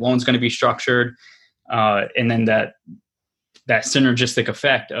way that the loan's going to be structured, and then that synergistic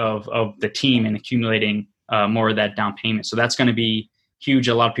effect of the team and accumulating more of that down payment. So that's going to be huge.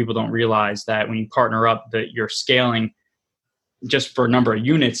 A lot of people don't realize that when you partner up, that your scaling just for a number of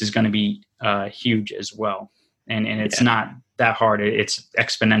units is going to be huge as well. And it's not that hard. It's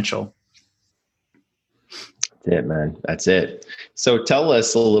exponential. That's it, man. That's it. So tell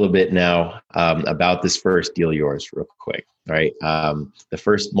us a little bit now about this first deal of yours real quick. Right. The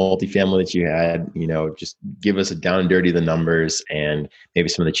first multifamily that you had, just give us a down and dirty of the numbers and maybe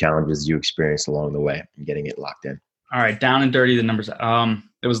some of the challenges you experienced along the way and getting it locked in. All right. Down and dirty the numbers.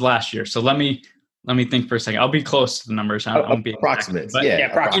 It was last year. So let me think for a second. I'll be close to the numbers. I won't be approximate.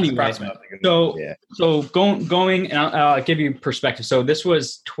 Exact, approximate. So going and I'll give you perspective. So this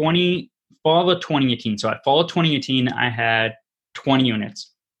was fall of 2018. So at fall of 2018, I had 20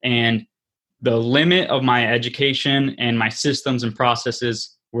 units, and the limit of my education and my systems and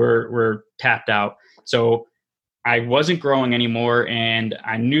processes were tapped out. So I wasn't growing anymore, and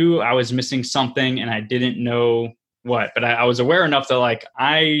I knew I was missing something, and I didn't know what, but I was aware enough that like,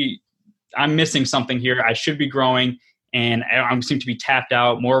 I'm missing something here. I should be growing, and I seem to be tapped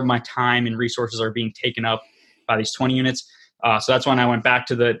out. More of my time and resources are being taken up by these 20 units. So that's when I went back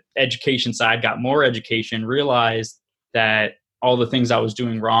to the education side, got more education, realized that all the things I was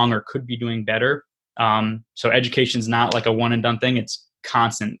doing wrong or could be doing better. So education's not like a one and done thing. It's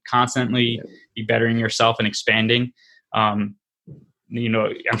constantly be bettering yourself and expanding.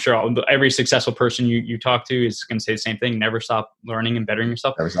 I'm sure every successful person you talk to is going to say the same thing. Never stop learning and bettering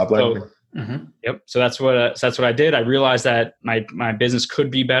yourself. Never stop learning. So, yep. So that's what I did. I realized that my business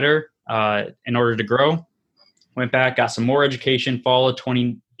could be better in order to grow. Went back, got some more education, fall of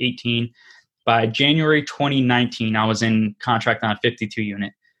 2018. By January 2019, I was in contract on a 52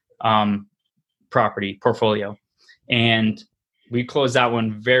 unit property portfolio. And we closed that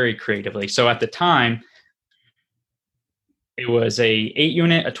one very creatively. So at the time, it was a 8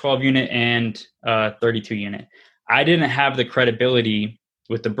 unit, a 12 unit, and a 32 unit. I didn't have the credibility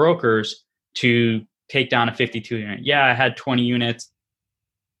with the brokers to take down a 52 unit. Yeah, I had 20 units,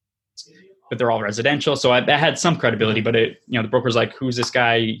 but they're all residential. So I had some credibility, but the broker's like, who's this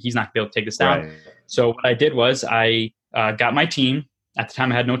guy? He's not going to be able to take this down. Right. So what I did was I got my team. At the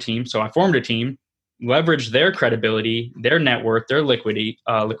time I had no team. So I formed a team, leveraged their credibility, their net worth, their liquidity,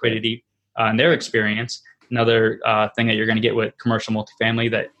 and their experience. Another thing that you're going to get with commercial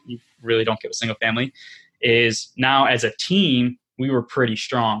multifamily that you really don't get with single family is now as a team, we were pretty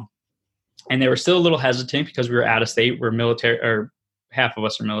strong. And they were still a little hesitant because we were out of state. We're military, or half of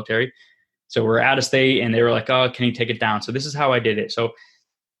us are military. So we're out of state and they were like, oh, can you take it down? So this is how I did it. So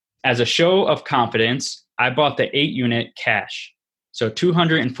as a show of confidence, I bought the 8 unit cash. So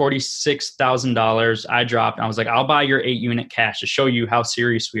 $246,000 I dropped. I was like, I'll buy your 8 unit cash to show you how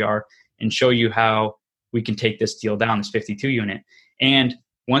serious we are and show you how we can take this deal down, this 52 unit. And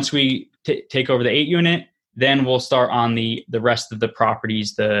once we take over the 8 unit, then we'll start on the rest of the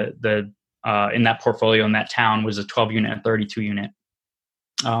properties. The in that portfolio in that town was a 12 unit and 32 unit.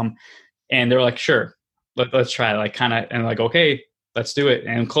 And they're like, sure, let's try it. Like kind of, and like, okay, let's do it.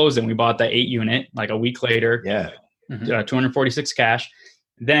 And closed it. We bought that 8 unit like a week later. Yeah. 246 cash.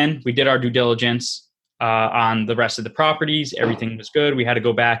 Then we did our due diligence on the rest of the properties. Everything was good. We had to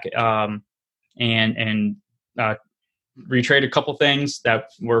go back and retrade a couple things that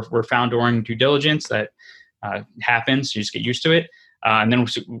were found during due diligence. That happens. You just get used to it. And then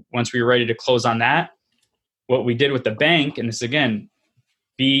once we were ready to close on that, what we did with the bank, and this again,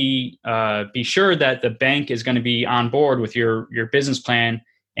 be sure that the bank is going to be on board with your business plan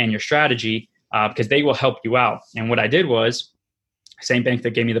and your strategy, because they will help you out. And what I did was, same bank that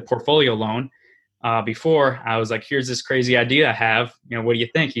gave me the portfolio loan before, I was like, here's this crazy idea I have. What do you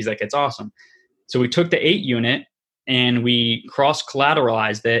think? He's like, it's awesome. So we took the 8 unit and we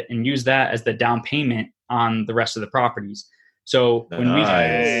cross-collateralized it and used that as the down payment on the rest of the properties. So when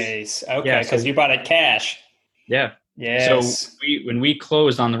nice. Okay, because you bought it cash. Yeah. Yes. So when we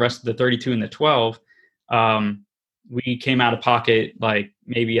closed on the rest of the 32 and the 12, we came out of pocket like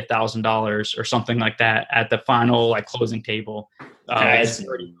maybe $1,000 or something like that at the final like closing table. Nice.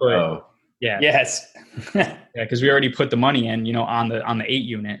 Yeah. Yes. Yeah, because we already put the money in, on the 8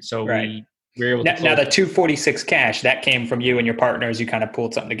 unit. So right. we were able to now the 246 cash that came from you and your partners. You kind of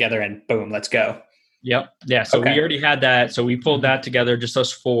pulled something together and boom, let's go. Yep. Yeah. So we already had that. So we pulled that together, just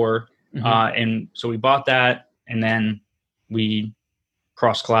us 4. And so we bought that and then we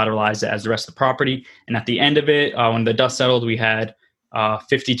cross-collateralized it as the rest of the property. And at the end of it, when the dust settled, we had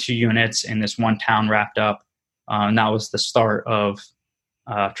 52 units in this one town wrapped up. And that was the start of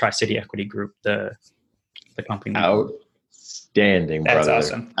Tri-City Equity Group, the company. Outstanding, brother.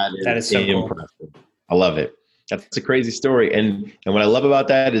 That's awesome. That is so impressive. Cool. I love it. That's a crazy story. And what I love about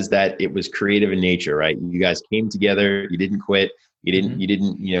that is that it was creative in nature, right? You guys came together. You didn't quit. You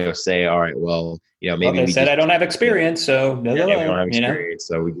didn't, say, all right, well, maybe they said I don't have experience, so we don't have experience,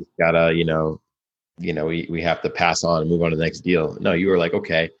 so we just gotta, we have to pass on and move on to the next deal. No, you were like,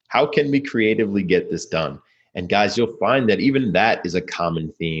 okay, how can we creatively get this done? And guys, you'll find that even that is a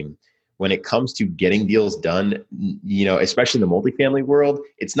common theme when it comes to getting deals done. Especially in the multifamily world,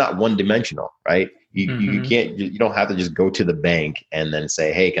 it's not one dimensional, right? You can't, you don't have to just go to the bank and then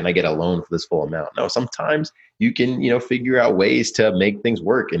say, hey, can I get a loan for this full amount? No, sometimes you can, figure out ways to make things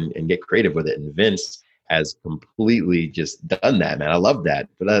work and get creative with it. And Vince has completely just done that, man. I love that.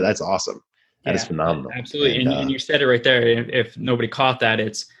 But that's awesome. That is phenomenal. Absolutely. And you said it right there. If nobody caught that,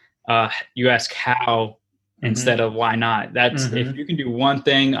 it's you ask how instead of why not. That's if you can do one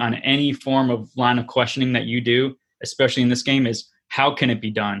thing on any form of line of questioning that you do, especially in this game, is how can it be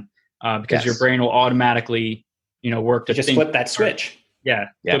done? Because your brain will automatically, work to just flip that switch.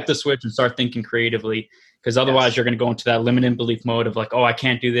 Flip the switch and start thinking creatively. Because otherwise, you're going to go into that limited belief mode of like, oh, I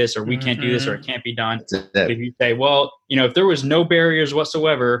can't do this, or we can't do this, or it can't be done. If you say, well, if there was no barriers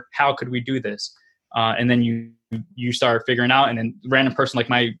whatsoever, how could we do this? And then you start figuring out, and then random person like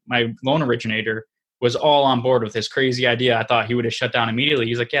my loan originator was all on board with this crazy idea. I thought he would have shut down immediately.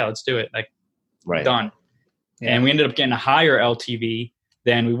 He's like, yeah, let's do it. Like, done. Yeah. And we ended up getting a higher LTV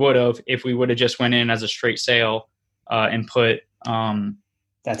than we would have if we would have just went in as a straight sale and put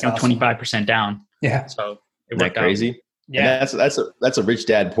That's awesome. 25% down. Yeah. So it Isn't that worked out. crazy? Yeah. And that's a rich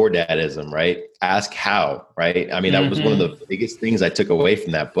dad, poor dadism, right? Ask how, right? I mean, that was one of the biggest things I took away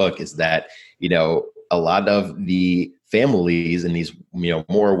from that book is that, a lot of the families in these,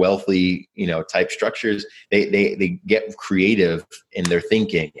 more wealthy, type structures, they get creative in their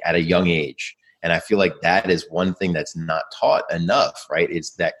thinking at a young age. And I feel like that is one thing that's not taught enough, right?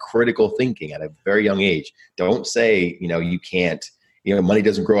 It's that critical thinking at a very young age. Don't say, you can't, money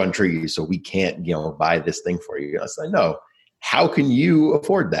doesn't grow on trees, so we can't, buy this thing for you. It's like, no, how can you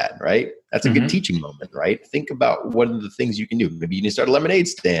afford that, right? That's a good teaching moment, right? Think about what are the things you can do. Maybe you need to start a lemonade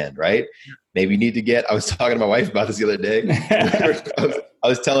stand, right? Maybe you need to I was talking to my wife about this the other day. I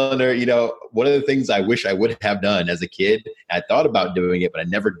was telling her, one of the things I wish I would have done as a kid, I thought about doing it, but I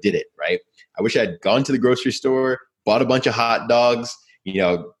never did it, right? I wish I had gone to the grocery store, bought a bunch of hot dogs,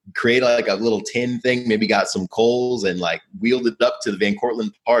 create like a little tin thing, maybe got some coals and like wheeled it up to the Van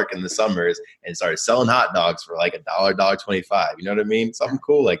Cortlandt Park in the summers and started selling hot dogs for like $1, $1.25. You know what I mean? Something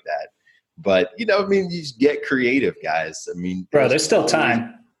cool like that. But, you just get creative, guys. I mean, bro, there's still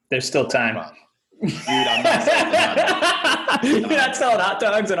time. There's still time. Dude, I'm not selling hot dogs. You're not selling hot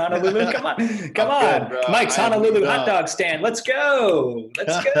dogs in Honolulu? Come on. Good, bro. Mike's Honolulu hot dog stand. Let's go.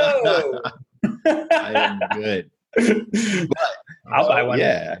 I am good. But, I'll buy one.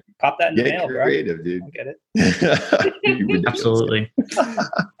 Yeah. Pop that in the mail, creative, bro. dude. I'll get it. Absolutely.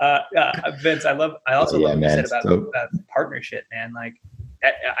 Vince, I also love what you said about partnership, man. Like,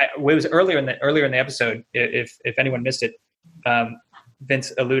 it was earlier in the episode. If anyone missed it,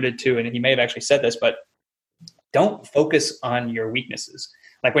 Vince alluded to, and he may have actually said this, but don't focus on your weaknesses.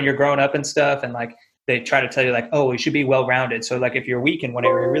 Like when you're growing up and stuff, and like they try to tell you like, oh, you should be well-rounded. So like if you're weak in one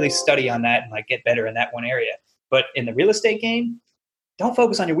area, really study on that and like get better in that one area. But in the real estate game, don't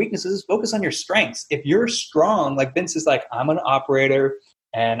focus on your weaknesses, focus on your strengths. If you're strong, like Vince is like, I'm an operator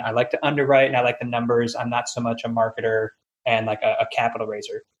and I like to underwrite and I like the numbers. I'm not so much a marketer and like a capital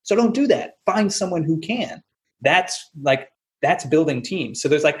raiser. So don't do that. Find someone who can. That's building teams. So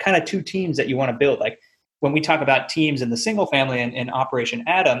there's like kind of two teams that you want to build. Like when we talk about teams in the single family and Operation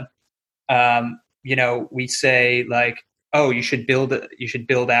Adam, we say like, oh, you should build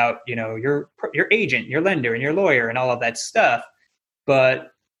out, your agent, your lender, and your lawyer, and all of that stuff. But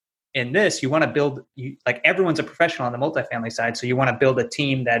in this, you want to build, like everyone's a professional on the multifamily side, so you want to build a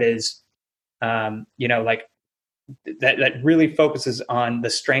team that is, like that really focuses on the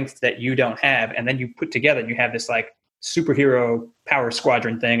strengths that you don't have, and then you put together and you have this like superhero power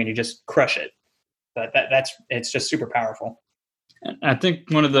squadron thing, and you just crush it. But it's just super powerful. I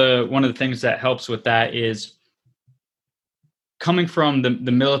think one of the things that helps with that is coming from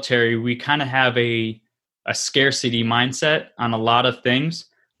the military. We kind of have a scarcity mindset on a lot of things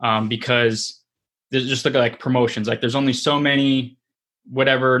because there's just like promotions. Like there's only so many,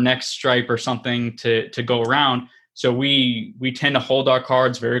 whatever next stripe or something to go around. So we tend to hold our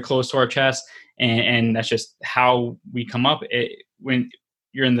cards very close to our chest, and that's just how we come up. When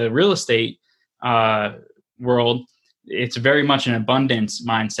you're in the real estate world, it's very much an abundance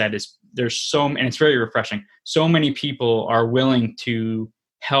mindset. And it's very refreshing. So many people are willing to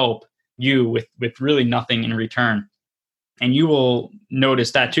help you with really nothing in return. And you will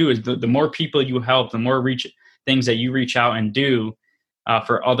notice that too, is the more people you help, the more things that you reach out and do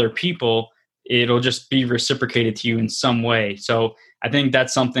for other people, it'll just be reciprocated to you in some way. So I think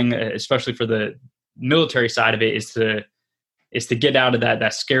that's something, especially for the military side of it, is to get out of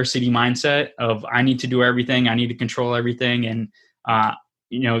that scarcity mindset of I need to do everything, I need to control everything, and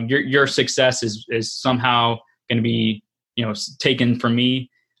your success is somehow going to be taken from me.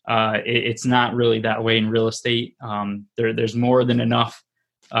 It's not really that way in real estate. There's more than enough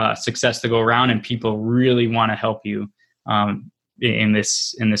success to go around, and people really want to help you in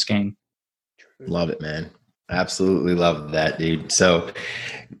this game. Love it, man. Absolutely love that, dude. So,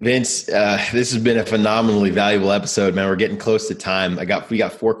 Vince, this has been a phenomenally valuable episode, man. We're getting close to time. We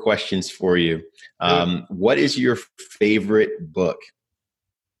got 4 questions for you. What is your favorite book?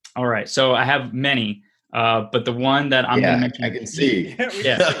 All right. So I have many, but the one that I'm going to mention, I can see.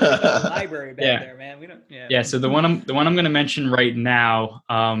 Library back there, man. We don't. Yeah. So the one I'm going to mention right now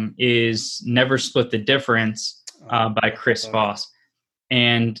is "Never Split the Difference" by Chris Voss,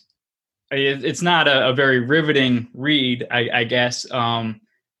 and it's not a very riveting read, I guess.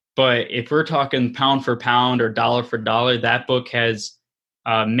 But if we're talking pound for pound or dollar for dollar, that book has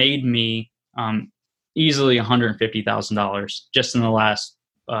made me easily $150,000 just in the last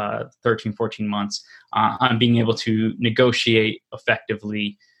 13, 14 months on being able to negotiate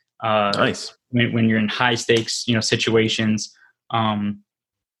effectively. Nice. When you're in high stakes, situations,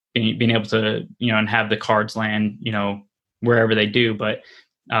 being able to, and have the cards land, wherever they do, but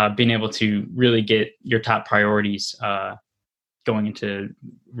being able to really get your top priorities going into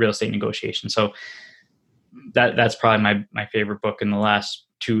real estate negotiation. So that's probably my favorite book in the last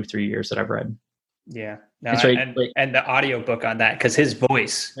 2 or 3 years that I've read. Yeah. No, It's right, and the audio book on that, because his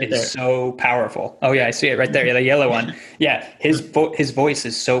voice right is there. so powerful. Oh yeah, I see it right there. Yeah, the yellow one. Yeah, his voice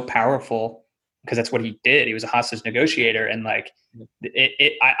is so powerful because that's what he did. He was a hostage negotiator, and like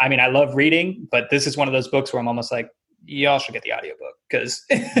I mean, I love reading, but this is one of those books where I'm almost like, y'all should get the audiobook because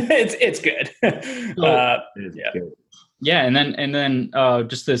it's good. Yeah. Yeah, and then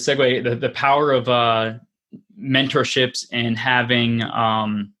just to segue, the power of mentorships and having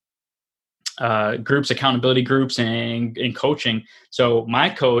groups, accountability groups, and coaching. So my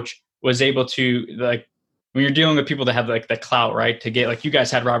coach was able to, like, when you're dealing with people that have like the clout, right? To get, like, you guys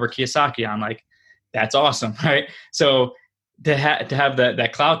had Robert Kiyosaki on, like, that's awesome, right? So to have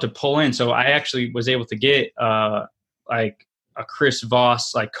that clout to pull in. So I actually was able to get like a Chris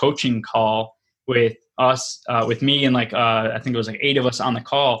Voss like coaching call with us, with me and like I think it was like 8 of us on the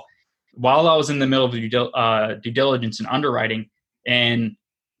call while I was in the middle of due diligence and underwriting. And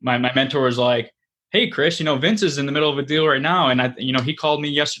my mentor was like, "Hey, Chris, Vince is in the middle of a deal right now, and he called me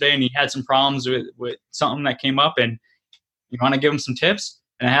yesterday and he had some problems with something that came up, and you want to give him some tips?"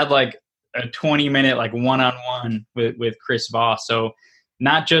 And I had like a 20-minute like one-on-one with Chris Voss. So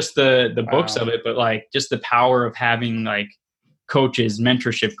not just the books of it, but like just the power of having like coaches,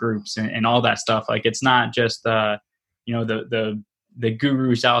 mentorship groups, and all that stuff. Like, it's not just the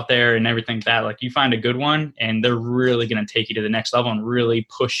gurus out there and everything like that. Like, you find a good one and they're really going to take you to the next level and really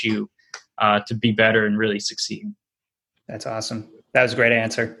push you to be better and really succeed. That's awesome. That was a great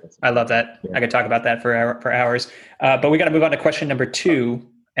answer. I love that. I could talk about that for hours. But we got to move on to question number 2.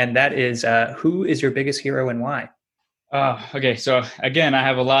 And that is, who is your biggest hero and why? Okay. So again, I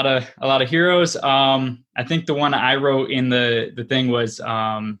have a lot of heroes. I think the one I wrote in the thing was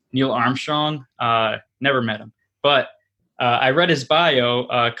Neil Armstrong. Never met him, but I read his bio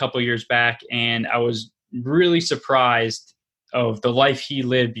a couple years back, and I was really surprised of the life he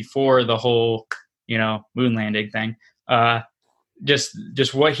lived before the whole, moon landing thing.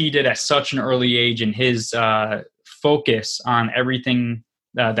 Just what he did at such an early age, and his focus on everything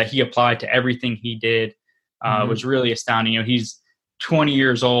that he applied to everything he did was really astounding. He's 20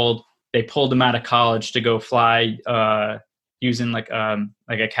 years old. They pulled him out of college to go fly using like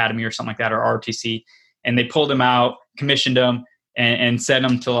Academy or something like that, or ROTC. And they pulled him out, commissioned him, and sent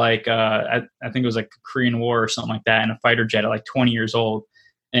him to like, I think it was like the Korean War or something like that, in a fighter jet at like 20 years old.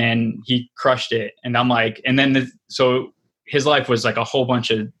 And he crushed it. And I'm like, and then, so his life was like a whole bunch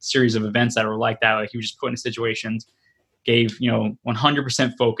of series of events that were like that. Like, he was just put in situations, gave,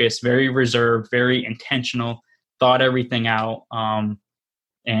 100% focus, very reserved, very intentional, thought everything out.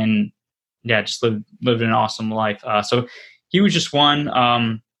 And yeah, just lived an awesome life. So he was just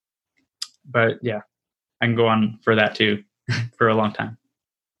one. But yeah, I can go on for that too, for a long time.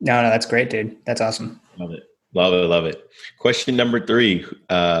 No, that's great, dude. That's awesome. Love it. Love it. Question number 3.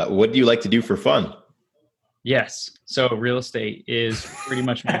 What do you like to do for fun? Yes. So real estate is pretty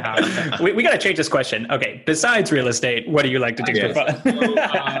much my hobby. we got to change this question. Okay. Besides real estate, what do you like to do for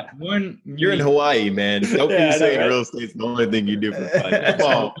fun? You're in Hawaii, man. Don't be saying real estate's the only thing you do for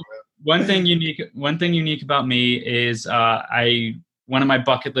fun. One thing unique about me is one of my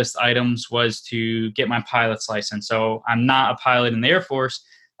bucket list items was to get my pilot's license. So I'm not a pilot in the Air Force,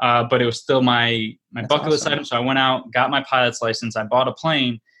 but it was still my bucket list item. So I went out, got my pilot's license. I bought a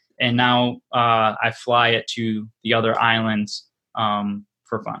plane, and now I fly it to the other islands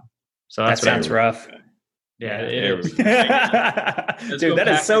for fun. So that sounds rough. Yeah, it is. Dude, that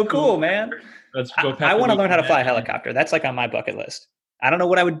is so cool, man. Let's go. I want to learn how to fly a helicopter. That's like on my bucket list. I don't know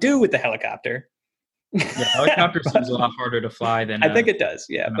what I would do with the helicopter. Yeah, helicopter seems a lot harder to fly than I think it does.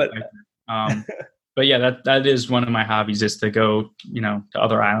 Yeah, but yeah, that is one of my hobbies, is to go, to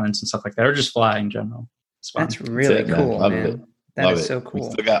other islands and stuff like that, or just fly in general. It's fun. That's really cool, man. That is so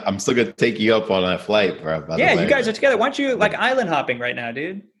cool. I'm still gonna take you up on that flight, bro. Yeah, you guys are together. Why don't you like island hopping right now,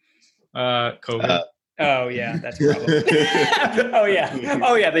 dude? COVID. Oh yeah, that's a problem. Oh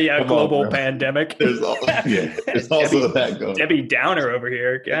yeah, the global pandemic. There's also that going. Debbie Downer over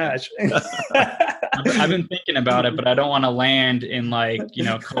here. Gosh. I've been thinking about it, but I don't want to land in like,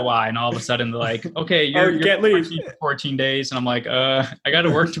 Kauai, and all of a sudden they're like, okay, you can't leave for 14 days. And I'm like, I got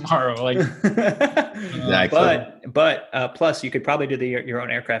to work tomorrow. Like, exactly. But plus you could probably do your own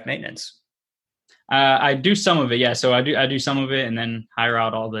aircraft maintenance. I do some of it. Yeah. So I do some of it and then hire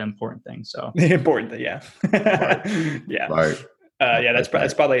out all the important things. So the important thing. Yeah. Yeah. Right. Yeah.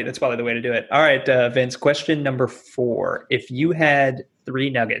 That's probably the way to do it. All right, Vince, question number 4. If you had 3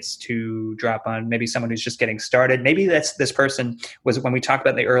 nuggets to drop on maybe someone who's just getting started? Maybe that's this person was when we talked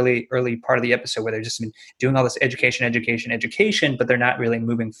about the early part of the episode where they're just been doing all this education, but they're not really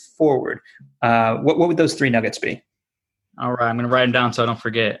moving forward. What would those 3 nuggets be? All right, I'm going to write them down so I don't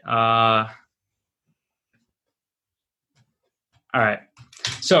forget. All right.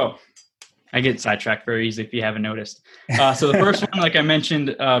 So I get sidetracked very easily if you haven't noticed. So the first one, like I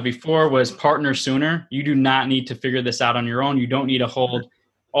mentioned before, was partner sooner. You do not need to figure this out on your own. You don't need to hold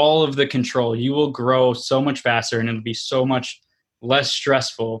all of the control. You will grow so much faster, and it'll be so much less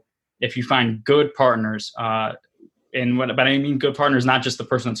stressful if you find good partners. And what I mean good partners, not just the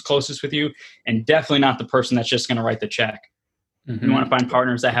person that's closest with you, and definitely not the person that's just going to write the check. Mm-hmm. You want to find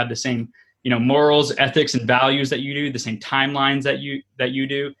partners that have the same, morals, ethics, and values that you do, the same timelines that you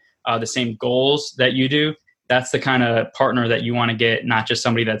do, the same goals that you do. That's the kind of partner that you want to get, not just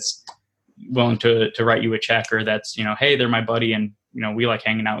somebody that's willing to write you a check, or that's, hey, they're my buddy and, we like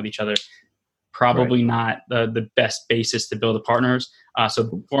hanging out with each other. Probably not the best basis to build partners.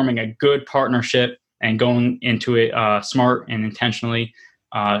 So forming a good partnership and going into it smart and intentionally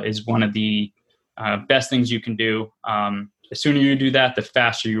is one of the best things you can do. The sooner you do that, the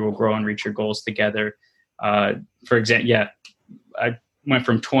faster you will grow and reach your goals together. For example, I went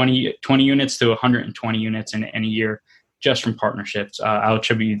from 20 units to 120 units in a year just from partnerships. I'll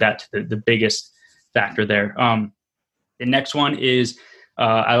attribute that to the biggest factor there. The next one is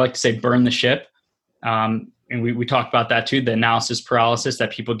I like to say burn the ship. And we talked about that too, the analysis paralysis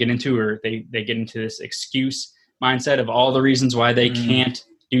that people get into, or they get into this excuse mindset of all the reasons why they can't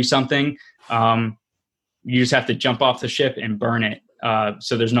do something. You just have to jump off the ship and burn it.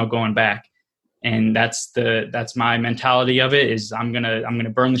 So there's no going back. And that's my mentality of it, is I'm going to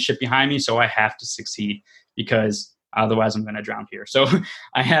burn the ship behind me. So I have to succeed, because otherwise I'm going to drown here. So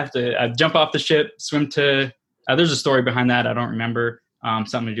I have to jump off the ship, swim to, there's a story behind that. I don't remember,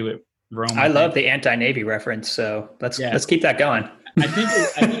 something to do with Rome. I love the anti-Navy reference. So let's keep that going. I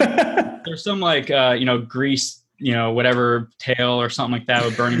think there's some Greece, whatever tale or something like that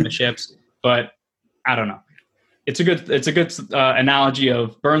with burning the ships, but I don't know. It's a good analogy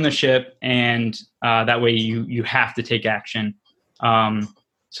of burn the ship, and that way you have to take action.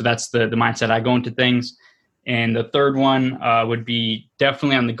 So that's the mindset I go into things. And the third one would be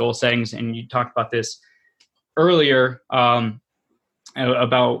definitely on the goal settings. And you talked about this earlier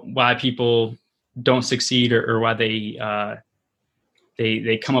about why people don't succeed, or why they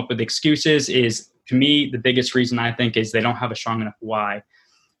come up with excuses. Is, to me, the biggest reason I think is they don't have a strong enough why.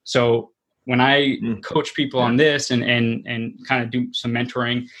 So when I coach people on this and kind of do some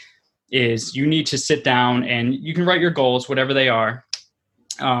mentoring, is you need to sit down and you can write your goals, whatever they are,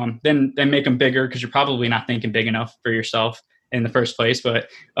 then make them bigger, because you're probably not thinking big enough for yourself in the first place. But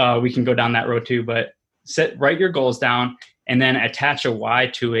we can go down that road too. But write your goals down, and then attach a why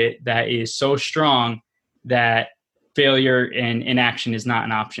to it that is so strong that failure and inaction is not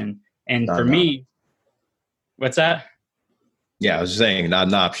an option. And for me, what's that? Yeah, I was just saying, not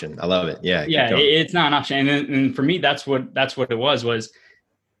an option. I love it. Yeah. Yeah, it's not an option. And for me, that's what it was,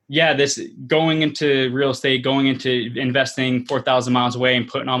 this going into real estate, going into investing 4,000 miles away and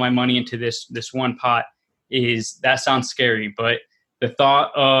putting all my money into this one pot, that sounds scary. But the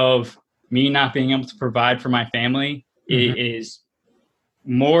thought of me not being able to provide for my family is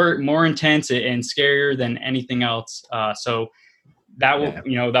more intense and scarier than anything else. So that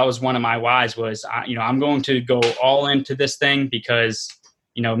that was one of my whys, was I'm going to go all into this thing, because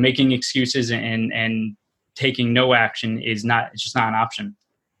making excuses and taking no action it's just not an option.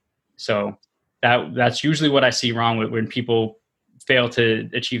 So that's usually what I see wrong when people fail to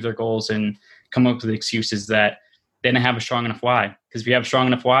achieve their goals and come up with excuses, that they didn't have a strong enough why. Because if you have a strong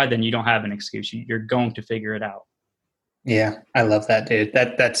enough why, then you don't have an excuse. You're going to figure it out. Yeah, I love that, dude.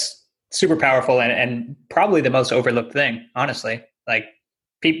 That's super powerful and probably the most overlooked thing, honestly. Like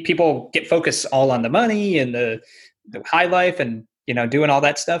people get focused all on the money and the high life and, doing all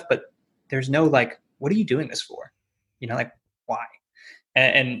that stuff, but there's no what are you doing this for? Why?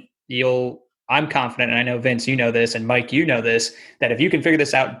 And I'm confident, and I know Vince, you know this, and Mike, you know this, that if you can figure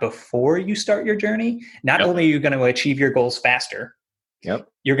this out before you start your journey, not only are you going to achieve your goals faster,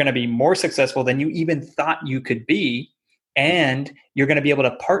 you're going to be more successful than you even thought you could be. And you're going to be able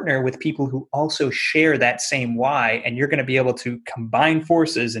to partner with people who also share that same why, and you're going to be able to combine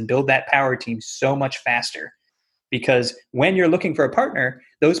forces and build that power team so much faster. Because when you're looking for a partner,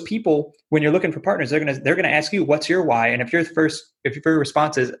 those people, when you're looking for partners, they're going to ask you, "What's your why?" And if your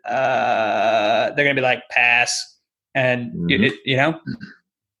response is, they're going to be like, "Pass," and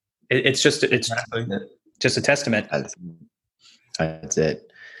it's just a testament. That's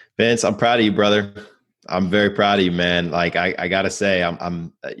it, Vince. I'm proud of you, brother. I'm very proud of you, man. Like I gotta say,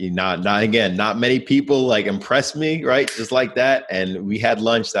 I'm not many people like impress me, right? Just like that. And we had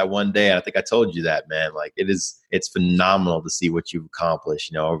lunch that one day, and I think I told you that, man. Like it's phenomenal to see what you've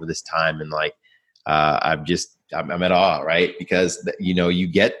accomplished, over this time. And like, I'm at awe, right? Because you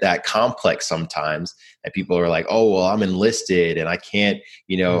get that complex sometimes that people are like, oh, well, I'm enlisted and I can't,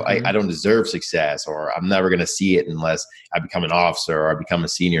 I don't deserve success, or I'm never going to see it unless I become an officer or I become a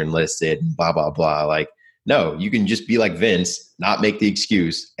senior enlisted, blah, blah, blah. Like, no, you can just be like Vince, not make the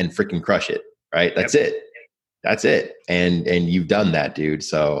excuse and freaking crush it, right? That's it. That's it. And you've done that, dude.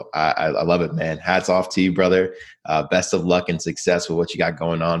 So I love it, man. Hats off to you, brother. Best of luck and success with what you got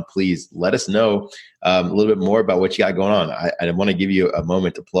going on. Please let us know a little bit more about what you got going on. I want to give you a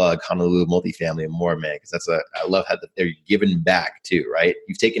moment to plug Honolulu Multifamily and more, man, because I love how they're giving back too, right?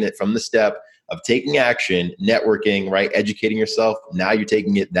 You've taken it from the step of taking action, networking, right? Educating yourself. Now you're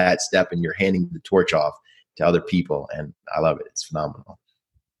taking it that step and you're handing the torch off to other people. And I love it. It's phenomenal.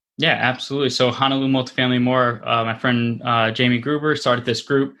 Yeah, absolutely. So Honolulu Multifamily More, my friend Jamie Gruber started this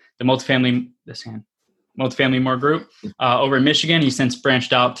group, the Multifamily More group over in Michigan. He's since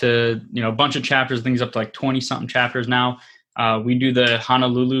branched out to a bunch of chapters, things up to like 20 something chapters now. We do the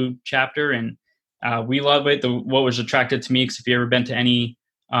Honolulu chapter, and we love it. What was attracted to me, because if you ever been to any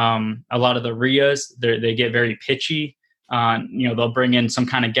a lot of the RIAs, they get very pitchy. They'll bring in some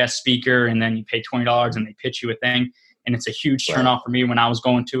kind of guest speaker, and then you pay $20 and they pitch you a thing. And it's a huge turnoff for me when I was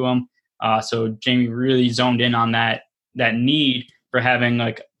going to them. So Jamie really zoned in on that need for having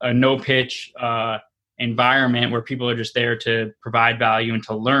like a no pitch environment where people are just there to provide value and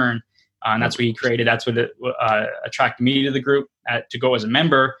to learn. And that's what he created. That's what attracted me to the group to go as a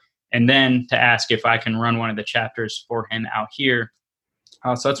member, and then to ask if I can run one of the chapters for him out here.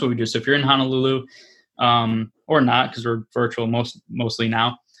 So that's what we do. So if you're in Honolulu or not, because we're virtual mostly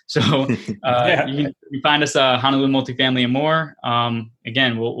now. So you can find us Honolulu Multifamily and More.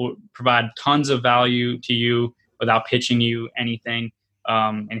 Again, we'll provide tons of value to you without pitching you anything.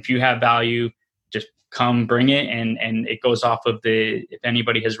 And if you have value, just come bring it. And it goes off of if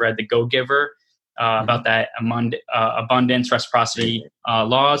anybody has read The Go-Giver about that abundance, reciprocity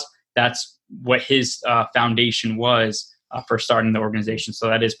laws, that's what his foundation was for starting the organization. So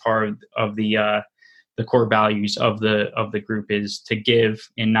that is part of the core values of the group, is to give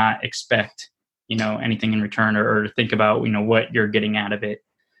and not expect, anything in return, or think about, what you're getting out of it.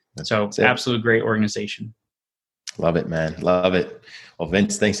 So absolute great organization. Love it, man. Love it. Well,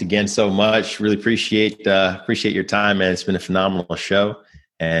 Vince, thanks again so much. Really appreciate your time, man. It's been a phenomenal show,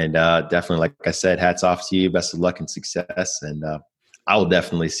 and definitely, like I said, hats off to you. Best of luck and success. And I will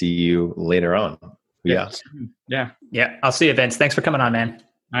definitely see you later on. Yeah. I'll see you, Vince. Thanks for coming on, man.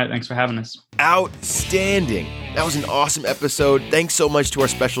 All right. Thanks for having us. Outstanding. That was an awesome episode. Thanks so much to our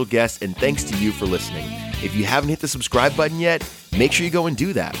special guest, and thanks to you for listening. If you haven't hit the subscribe button yet, make sure you go and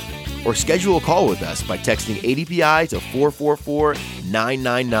do that. Or schedule a call with us by texting ADPI to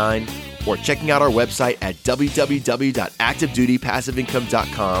 444-999, or checking out our website at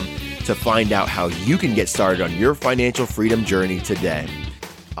www.activedutypassiveincome.com to find out how you can get started on your financial freedom journey today.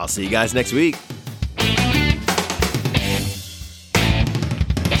 I'll see you guys next week.